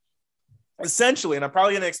is, essentially, and I'm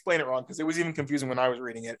probably going to explain it wrong because it was even confusing when I was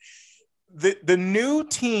reading it. The new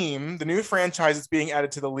team, the new franchise that's being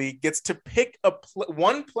added to the league gets to pick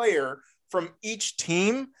one player from each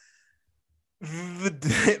team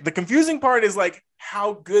the confusing part is like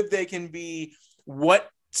how good they can be, what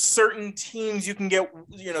certain teams you can get,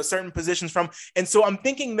 certain positions from. And so I'm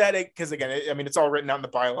thinking that because again, I mean, it's all written out in the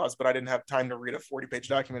bylaws, but I didn't have time to read a 40-page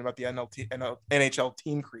document about the NHL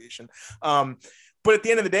team creation. But at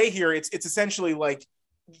the end of the day here, it's essentially like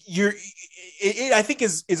I think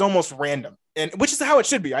is almost random, and which is how it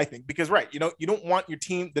should be, I think, because right, you don't want your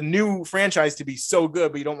team, the new franchise, to be so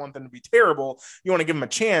good, but you don't want them to be terrible. You want to give them a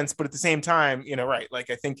chance, but at the same time, right, like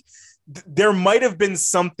I think there might have been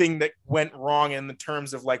something that went wrong in the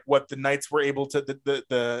terms of like what the Knights were able to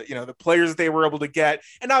the players that they were able to get,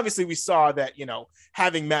 and obviously we saw that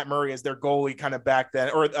having Matt Murray as their goalie kind of back then,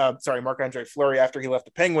 or Marc-Andre Fleury after he left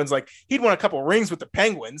the Penguins, like he'd won a couple rings with the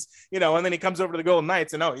Penguins, and then he comes over to the Golden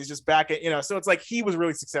Knights and he's just back at so it's like he was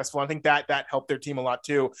really successful. I think that helped their team a lot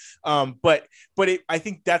too. But I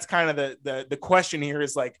think that's kind of the question here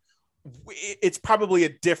is like it's probably a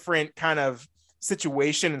different kind of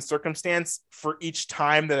situation and circumstance for each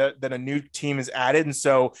time that a new team is added. And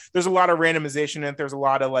so there's a lot of randomization and there's a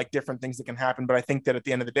lot of like different things that can happen. But I think that at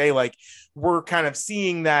the end of the day, like we're kind of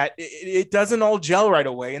seeing that it doesn't all gel right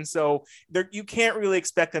away. And so you can't really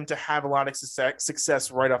expect them to have a lot of success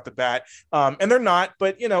right off the bat. And they're not,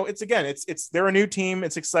 but they're a new team.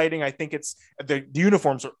 It's exciting. I think the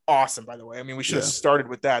uniforms are awesome, by the way. I mean, we should have started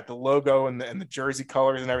with that, the logo and the jersey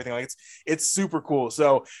colors and everything. Like it's super cool.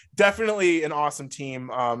 So definitely an awesome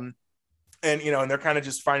team. And they're kind of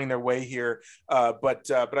just finding their way here. But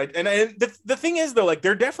the thing is though, like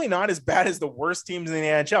they're definitely not as bad as the worst teams in the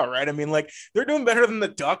NHL, right? I mean, like they're doing better than the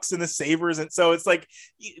Ducks and the Sabres, and so it's like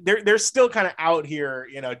they're still kind of out here,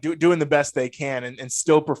 doing the best they can and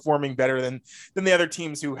still performing better than the other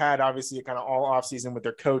teams who had obviously a kind of all off season with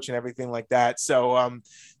their coach and everything like that. So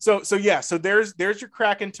there's your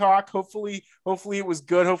Kraken talk. Hopefully it was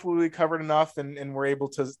good. Hopefully we covered enough and we're able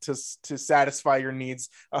to satisfy your needs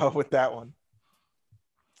with that one.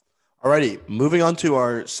 Alrighty, moving on to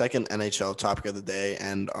our second NHL topic of the day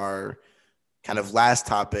and our kind of last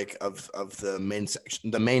topic of the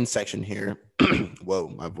main section here. Whoa,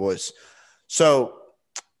 my voice. So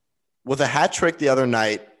with a hat trick the other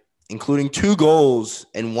night, including 2 goals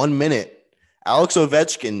in 1 minute, Alex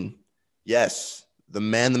Ovechkin, yes, the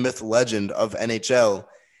man, the myth, the legend of NHL,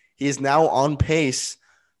 he is now on pace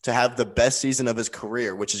to have the best season of his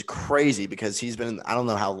career, which is crazy because he's been, I don't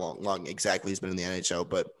know how long exactly he's been in the NHL,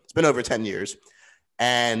 but it's been over 10 years.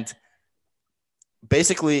 And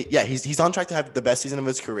basically, yeah, he's on track to have the best season of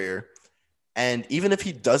his career. And even if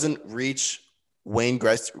he doesn't reach Wayne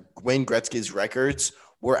Gretzky's records,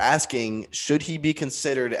 we're asking, should he be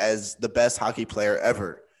considered as the best hockey player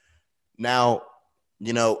ever? Now,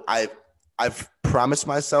 I've promised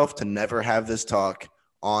myself to never have this talk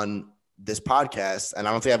on this podcast, and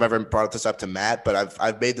I don't think I've ever brought this up to Matt, but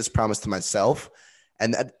I've made this promise to myself,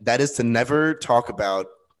 and that is to never talk about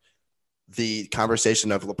the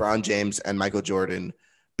conversation of LeBron James and Michael Jordan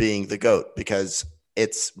being the GOAT, because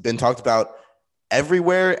it's been talked about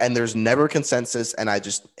everywhere and there's never consensus, and I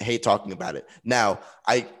just hate talking about it. Now,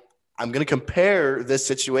 I'm going to compare this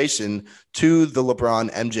situation to the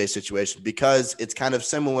LeBron MJ situation because it's kind of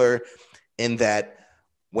similar in that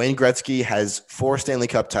Wayne Gretzky has 4 Stanley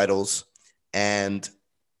Cup titles and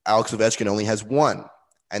Alex Ovechkin only has 1.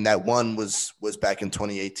 And that one was back in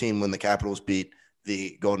 2018 when the Capitals beat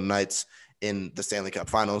the Golden Knights in the Stanley Cup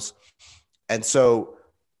Finals. And so,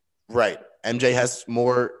 right, MJ has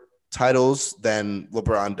more titles than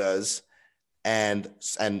LeBron does. And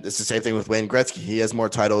it's the same thing with Wayne Gretzky. He has more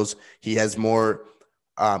titles. He has more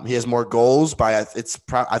goals by I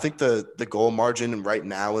think the goal margin right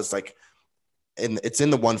now is like it's in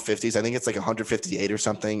the 150s. I think it's like 158 or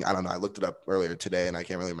something. I don't know. I looked it up earlier today and I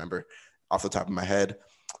can't really remember off the top of my head.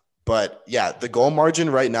 But yeah, the goal margin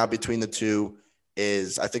right now between the two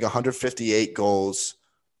is I think 158 goals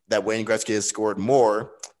that Wayne Gretzky has scored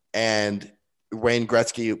more. And Wayne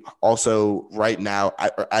Gretzky also right now,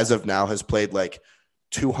 as of now, has played like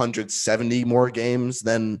 270 more games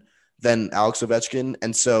than Alex Ovechkin.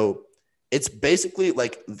 And so it's basically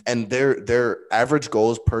like, and their average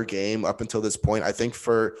goals per game up until this point, I think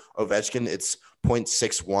for Ovechkin, it's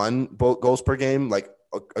 0.61 goals per game, like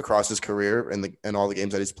across his career and all the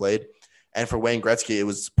games that he's played. And for Wayne Gretzky, it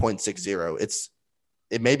was 0.60.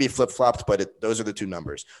 It may be flip-flopped, but those are the two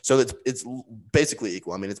numbers. So it's basically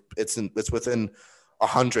equal. I mean, it's within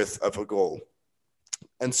 100th of a goal.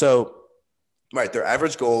 And so, right, their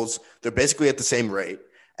average goals, they're basically at the same rate.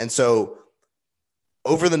 And so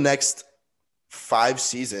over the next 5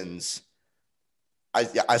 seasons,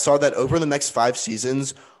 I saw that over the next 5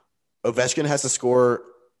 seasons, Ovechkin has to score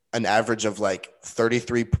an average of like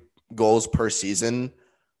 33 goals per season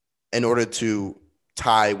in order to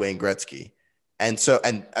tie Wayne Gretzky. And so,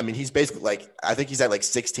 and I mean, he's basically like, I think he's at like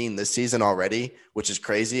 16 this season already, which is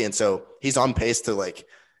crazy. And so he's on pace to like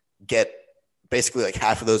get basically like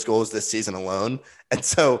half of those goals this season alone. And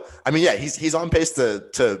so, I mean, yeah, he's on pace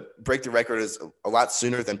to break the record as a lot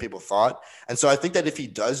sooner than people thought. And so I think that if he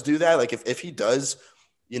does do that, like if he does,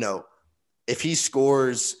 you know, if he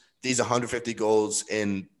scores these 150 goals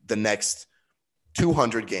in the next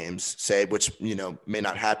 200 games, say, which, you know, may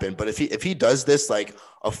not happen, but if he does this like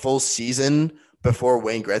a full season before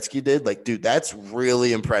Wayne Gretzky did, like, dude, that's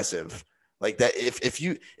really impressive. Like that, if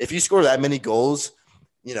you score that many goals,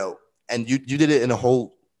 you know, and you did it in a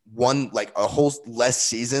whole less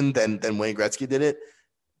season than Wayne Gretzky did it,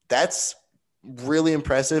 that's really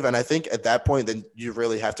impressive. And I think at that point, then you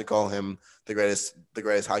really have to call him the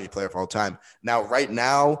greatest hockey player of all time. Now, right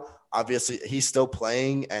now, obviously he's still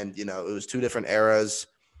playing, and, you know, it was two different eras,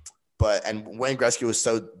 and Wayne Gretzky was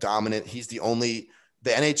so dominant. The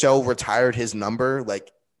NHL retired his number.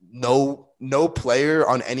 Like no player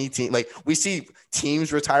on any team. Like we see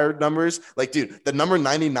teams retired numbers. Like, dude, the number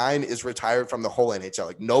 99 is retired from the whole NHL.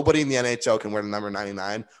 Like nobody in the NHL can wear the number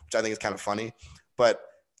 99, which I think is kind of funny, but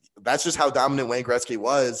that's just how dominant Wayne Gretzky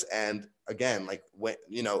was. And again, like when,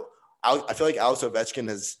 you know, I feel like Alex Ovechkin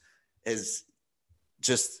is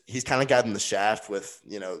just, he's kind of gotten the shaft with,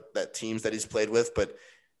 you know, that teams that he's played with. But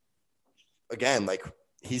again, like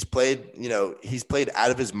he's played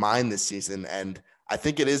out of his mind this season. And I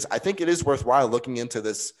think it is worthwhile looking into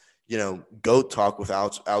this, you know, GOAT talk with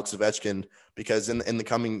Alex Ovechkin, because in the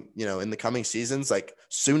coming seasons, like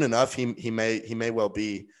soon enough, he may well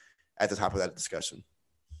be at the top of that discussion.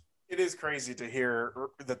 It is crazy to hear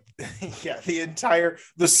that. Yeah,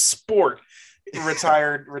 the sport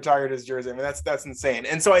retired his jersey. I mean, that's insane.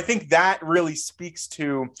 And so I think that really speaks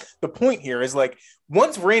to the point here is like,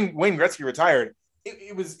 once Wayne Gretzky retired,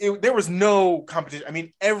 there was no competition. I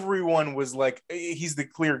mean, everyone was like, he's the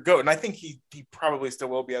clear GOAT. And I think he probably still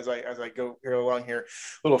will be as I go along here a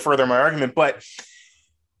little further in my argument. But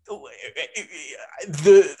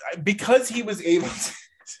because he was able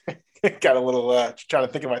to got a little trying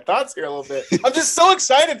to think of my thoughts here a little bit. I'm just so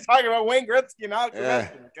excited talking about Wayne Gretzky and Alex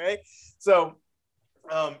Ovechkin. Okay, so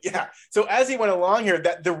so as he went along here,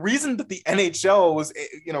 that the reason that the NHL was,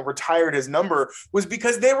 you know, retired his number was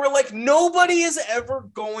because they were like, nobody is ever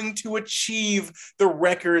going to achieve the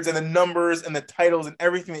records and the numbers and the titles and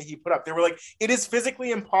everything that he put up. They were like, it is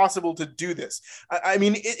physically impossible to do this. I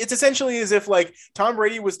mean, it's essentially as if like Tom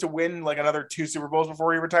Brady was to win like another 2 Super Bowls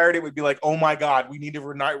before he retired. It would be like, oh my God, we need to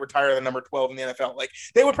retire the number 12 in the NFL. Like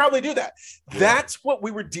they would probably do that. Yeah. That's what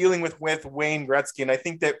we were dealing with Wayne Gretzky. And I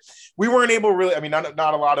think that we weren't able really, I mean,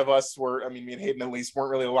 not a lot of us were, I mean, me and Hayden at least weren't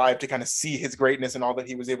really alive to kind of see his greatness and all that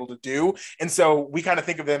he was able to do. And so we kind of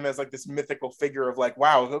think of him as like this mythical figure of like,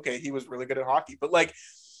 wow, okay, he was really good at hockey. But like,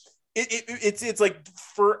 it's like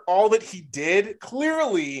for all that he did,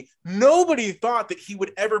 clearly nobody thought that he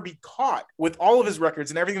would ever be caught with all of his records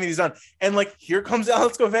and everything that he's done. And like, here comes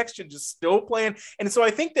Alex Ovechkin just still playing. And so I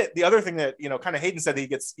think that the other thing that, you know, kind of Hayden said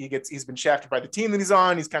that he's been shafted by the team that he's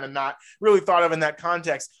on. He's kind of not really thought of in that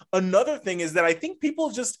context. Another thing is that I think people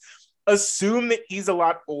just assume that he's a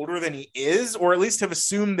lot older than he is, or at least have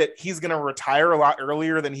assumed that he's going to retire a lot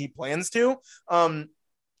earlier than he plans to.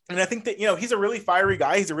 And I think that, you know, he's a really fiery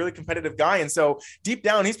guy. He's a really competitive guy. And so deep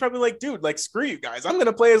down, he's probably like, dude, like, screw you guys. I'm going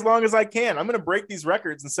to play as long as I can. I'm going to break these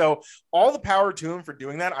records. And so all the power to him for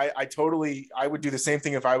doing that. I would do the same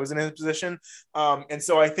thing if I was in his position. And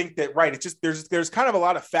so I think that, right, it's just, there's kind of a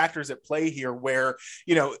lot of factors at play here where,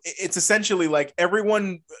 you know, it's essentially like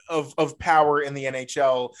everyone of power in the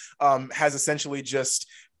NHL has essentially just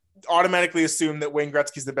automatically assume that Wayne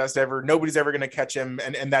Gretzky's the best ever. Nobody's ever going to catch him.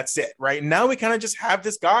 And that's it. Right. And now we kind of just have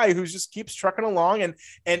this guy who just keeps trucking along.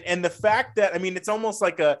 And the fact that, I mean, it's almost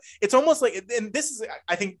like, and this is,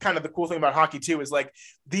 I think, kind of the cool thing about hockey too, is like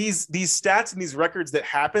these stats and these records that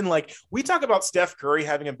happen. Like we talk about Steph Curry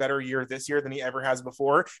having a better year this year than he ever has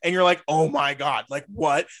before. And you're like, oh my God, like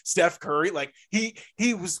what? Steph Curry, like he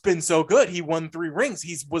was been so good. He won 3 rings.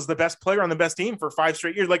 He was the best player on the best team for 5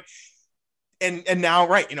 straight years. Like, and now,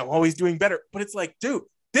 right, you know, he's doing better. But it's like, dude,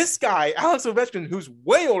 this guy, Alex Ovechkin, who's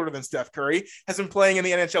way older than Steph Curry, has been playing in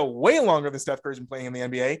the NHL way longer than Steph Curry's been playing in the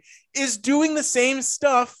NBA, is doing the same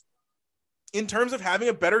stuff in terms of having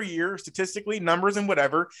a better year, statistically, numbers and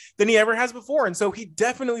whatever, than he ever has before. And so he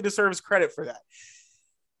definitely deserves credit for that.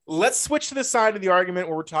 Let's switch to the side of the argument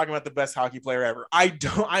where we're talking about the best hockey player ever. I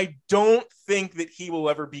don't think that he will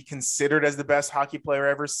ever be considered as the best hockey player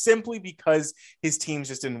ever, simply because his teams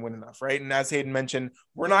just didn't win enough, right? And as Hayden mentioned,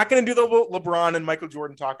 we're not going to do the LeBron and Michael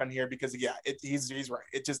Jordan talk on here because, yeah, he's right.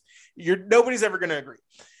 It just, nobody's ever going to agree.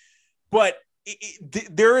 But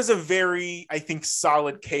there is a very, I think,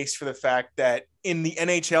 solid case for the fact that in the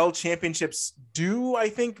NHL, championships do, I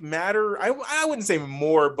think, matter. I wouldn't say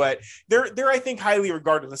more, but they're I think highly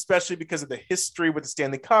regarded, especially because of the history with the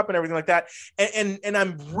Stanley Cup and everything like that. And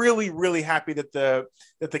I'm really, really happy that the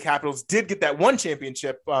Capitals did get that one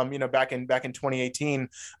championship, back in 2018,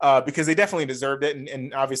 because they definitely deserved it.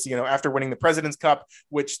 And obviously, after winning the President's Cup,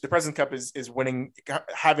 which the President's Cup is winning,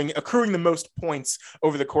 accruing the most points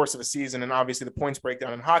over the course of a season, and obviously the points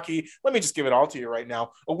breakdown in hockey. Let me just give it all to you right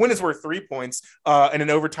now. A win is worth 3 points. And an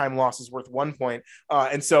overtime loss is worth 1 point.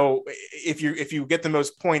 And so if you get the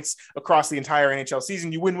most points across the entire NHL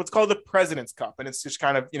season, you win what's called the President's Cup. And it's just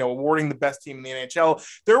kind of, awarding the best team in the NHL.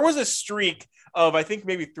 There was a streak of, I think,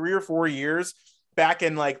 maybe 3 or 4 years back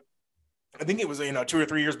in I think it was 2 or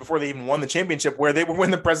 3 years before they even won the championship, where they would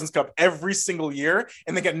win the President's Cup every single year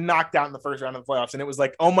and they get knocked out in the first round of the playoffs. And it was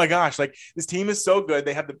like, oh my gosh, this team is so good.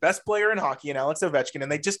 They have the best player in hockey in Alex Ovechkin, and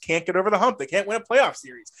they just can't get over the hump. They can't win a playoff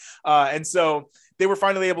series. And so they were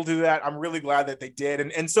finally able to do that. I'm really glad that they did.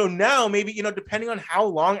 And so now maybe, depending on how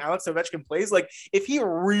long Alex Ovechkin plays, if he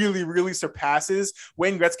really, really surpasses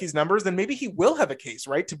Wayne Gretzky's numbers, then maybe he will have a case,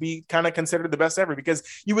 right, to be kind of considered the best ever, because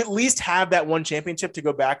you at least have that one championship to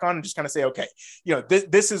go back on and just kind of say, okay,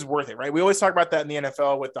 this is worth it, right? We always talk about that in the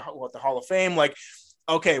NFL with the Hall of Fame.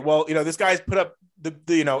 Okay, well, this guy's put up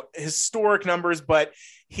the historic numbers, but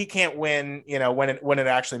he can't win, when it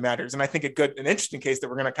actually matters. And I think an interesting case that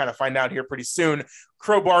we're going to kind of find out here pretty soon,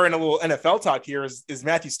 crowbar in a little NFL talk here, is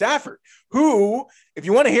Matthew Stafford, who, if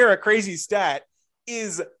you want to hear a crazy stat,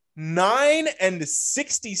 is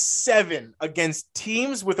 9-67 against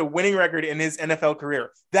teams with a winning record in his NFL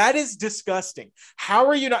career. That is disgusting. How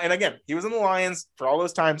are you not? And again, he was in the Lions for all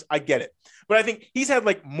those times. I get it. But I think he's had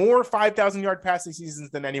more 5,000-yard passing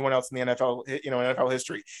seasons than anyone else in the NFL, NFL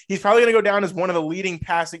history. He's probably going to go down as one of the leading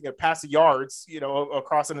passing yards,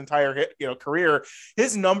 across an entire, career.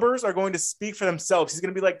 His numbers are going to speak for themselves. He's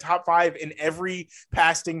going to be top 5 in every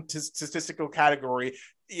passing statistical category,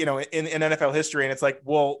 in NFL history. And it's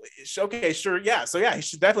well, okay, sure. Yeah. So yeah, he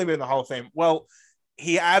should definitely be in the Hall of Fame. Well,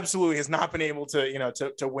 he absolutely has not been able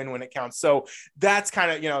to, to win when it counts. So that's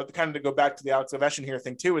kind of to go back to the Alex Ovechkin here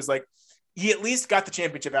thing too, is he at least got the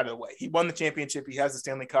championship out of the way. He won the championship. He has the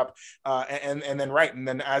Stanley Cup. And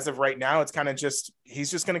then as of right now, it's kind of he's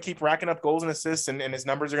just going to keep racking up goals and assists, and his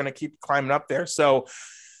numbers are going to keep climbing up there. So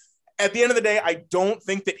at the end of the day, I don't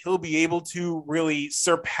think that he'll be able to really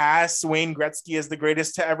surpass Wayne Gretzky as the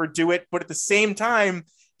greatest to ever do it. But at the same time,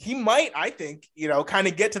 he might, I think, kind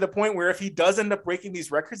of get to the point where if he does end up breaking these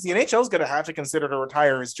records, the NHL is going to have to consider to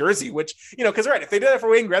retire his jersey, which, because right, if they do that for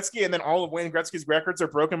Wayne Gretzky and then all of Wayne Gretzky's records are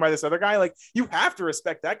broken by this other guy, you have to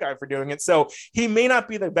respect that guy for doing it. So he may not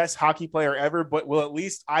be the best hockey player ever, but will at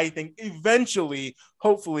least, I think, eventually,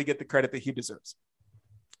 hopefully get the credit that he deserves.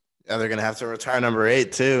 Yeah, they're going to have to retire number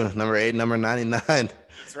 8 too. Number 8, number 99. That's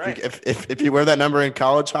right. If you wear that number in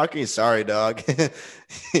college hockey, sorry, dog.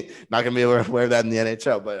 Not gonna be able to wear that in the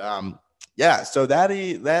NHL. But yeah. So that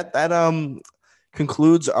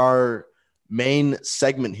concludes our main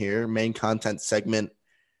segment here, main content segment.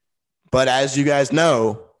 But as you guys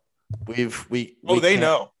know, they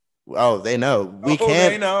know. Oh, they know.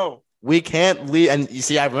 They know. We can't leave. And you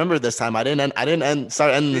see, I remember this time I didn't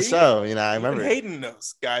start ending the show. I remember. Hayden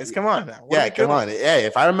knows, guys. Come on now. Yeah, come on. Hey,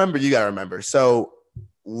 if I remember, you gotta remember. So,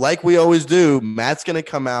 like we always do, Matt's gonna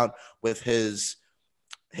come out with his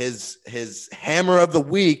hammer of the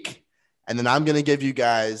week, and then I'm gonna give you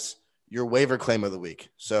guys your waiver claim of the week.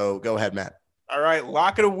 So go ahead, Matt. All right,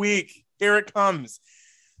 lock of the week. Here it comes.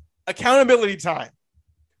 Accountability time.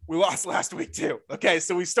 We lost last week too. Okay,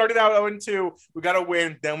 so we started out 0-2. We got a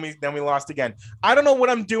win, then we lost again. I don't know what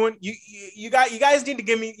I'm doing. You guys need to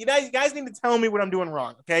give me. You guys need to tell me what I'm doing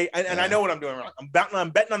wrong. Okay, and I know what I'm doing wrong. I'm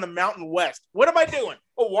betting on the Mountain West. What am I doing?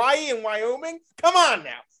 Hawaii and Wyoming? Come on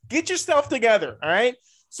now, get yourself together. All right.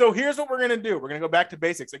 So here's what we're gonna do. We're gonna go back to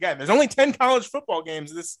basics again. There's only 10 college football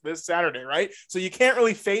games this Saturday, right? So you can't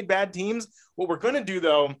really fade bad teams. What we're gonna do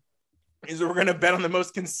though is we're going to bet on the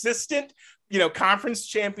most consistent, conference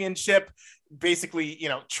championship, basically,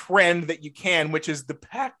 trend that you can, which is the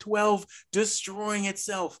Pac-12 destroying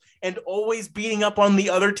itself and always beating up on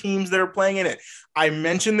the other teams that are playing in it. I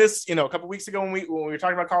mentioned this, a couple weeks ago when we were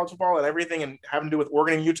talking about college football and everything and having to do with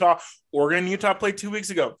Oregon and Utah. Oregon and Utah played 2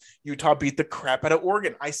 weeks ago. Utah beat the crap out of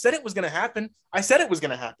Oregon. I said it was going to happen.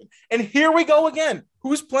 And here we go again.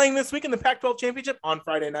 Who's playing this week in the Pac-12 championship on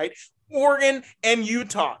Friday night? Oregon and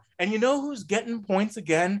Utah. And you know who's getting points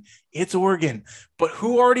again? It's Oregon. But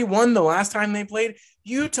who already won the last time they played?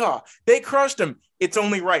 Utah. They crushed them. It's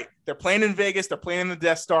only right. They're playing in Vegas. They're playing in the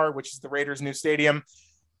Death Star, which is the Raiders' new stadium.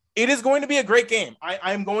 It is going to be a great game.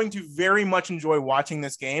 I'm going to very much enjoy watching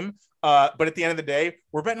this game. But at the end of the day,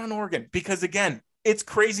 we're betting on Oregon because again, it's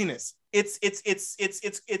craziness. It's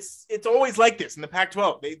always like this in the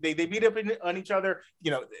Pac-12. They beat up on each other.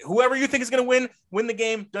 You know, whoever you think is going to win the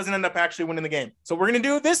game doesn't end up actually winning the game. So we're going to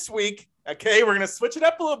do this week. Okay, we're going to switch it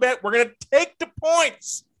up a little bit. We're going to take the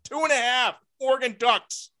points 2.5 Oregon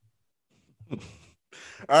Ducks. All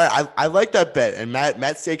right, I like that bet, and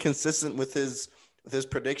Matt stayed consistent with his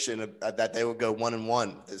prediction that they would go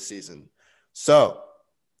 1-1 this season. So,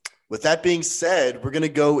 with that being said, we're going to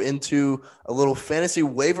go into a little fantasy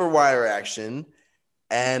waiver wire action.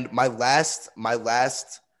 And last time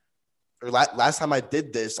I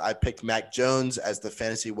did this, I picked Mac Jones as the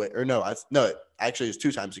fantasy actually it was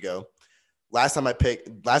 2 times ago. Last time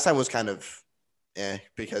was kind of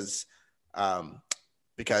because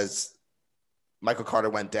Michael Carter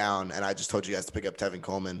went down, and I just told you guys to pick up Tevin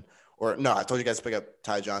Coleman. Or no, I told you guys to pick up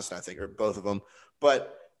Ty Johnson, I think, or both of them.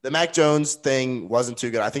 But the Mac Jones thing wasn't too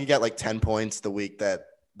good. I think he got like 10 points the week that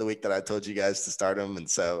I told you guys to start him. And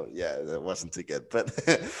so, yeah, it wasn't too good. But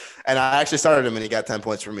and I actually started him, and he got 10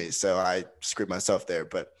 points for me. So I screwed myself there.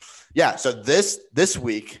 But, yeah, so this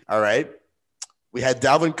week, all right, we had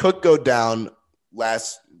Dalvin Cook go down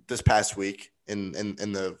this past week in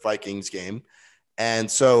the Vikings game. And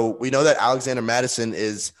so we know that Alexander Mattison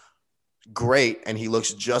is great, and he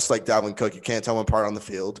looks just like Dalvin Cook. You can't tell him apart on the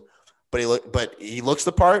field, but he looks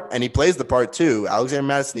the part, and he plays the part too. Alexander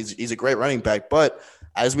Mattison, he's a great running back, but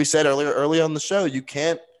as we said early on the show, you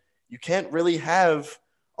can't really have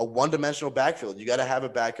a one-dimensional backfield. You got to have a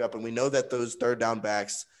backup, and we know that those third down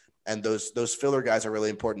backs and those filler guys are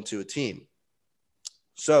really important to a team.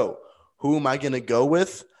 So who am I going to go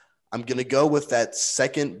with? I'm going to go with that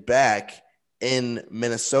second back in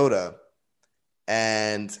Minnesota,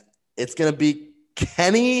 and it's going to be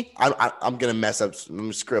Kenny. I'm going to mess up. I'm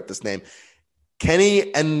going to screw up this name.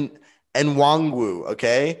 Kenny and Nwangwu.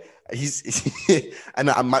 Okay. And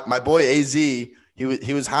my boy AZ,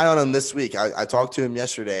 he was high on him this week. I talked to him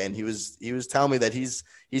yesterday, and he was telling me that he's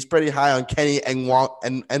pretty high on Kenny and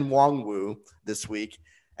Nwangwu this week.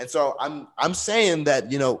 And so I'm saying that,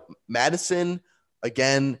 Madison,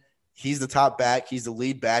 again, he's the top back. He's the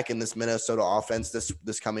lead back in this Minnesota offense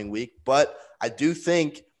this coming week. But I do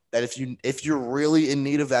think that if you're really in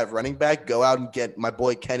need of that running back, go out and get my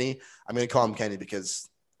boy Kenny. I'm going to call him Kenny because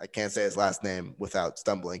I can't say his last name without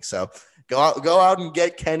stumbling. So go out and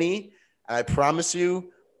get Kenny, and I promise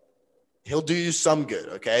you, he'll do you some good.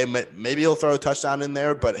 Okay, maybe he'll throw a touchdown in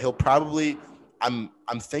there, but he'll probably. I'm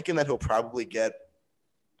thinking that he'll probably get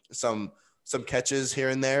some catches here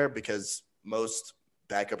and there because most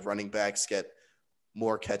backup running backs get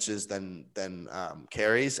more catches than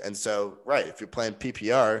carries. And so, right, if you're playing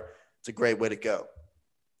PPR, it's a great way to go.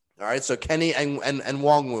 All right, so Kenny and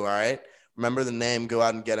Nwangwu, all right? Remember the name, go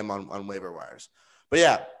out and get him on waiver wires. But,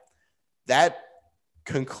 yeah, that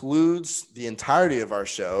concludes the entirety of our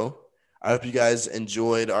show. I hope you guys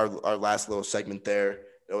enjoyed our last little segment there.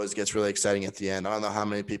 It always gets really exciting at the end. I don't know how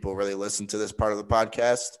many people really listen to this part of the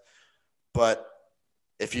podcast, but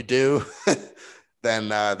if you do, then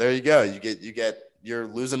there you go. You're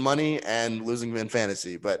losing money and losing in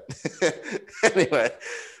fantasy. But anyway,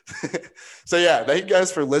 so yeah, thank you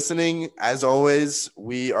guys for listening. As always,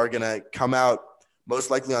 we are going to come out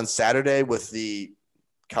most likely on Saturday with the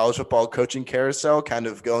college football coaching carousel, kind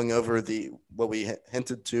of going over what we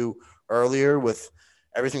hinted to earlier with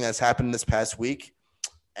everything that's happened this past week.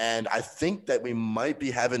 And I think that we might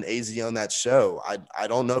be having AZ on that show. I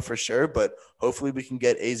don't know for sure, but hopefully we can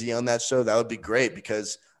get AZ on that show. That would be great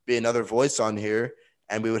because be another voice on here,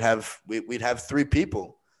 and we'd have 3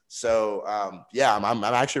 people. So yeah, I'm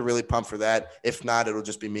actually really pumped for that. If not, it'll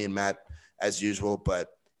just be me and Matt as usual. But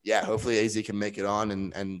yeah, hopefully AZ can make it on,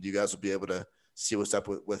 and you guys will be able to see what's up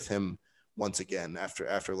with him once again after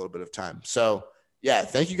a little bit of time. So yeah,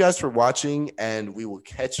 thank you guys for watching, and we will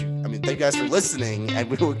catch you. Thank you guys for listening, and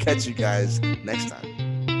we will catch you guys next time.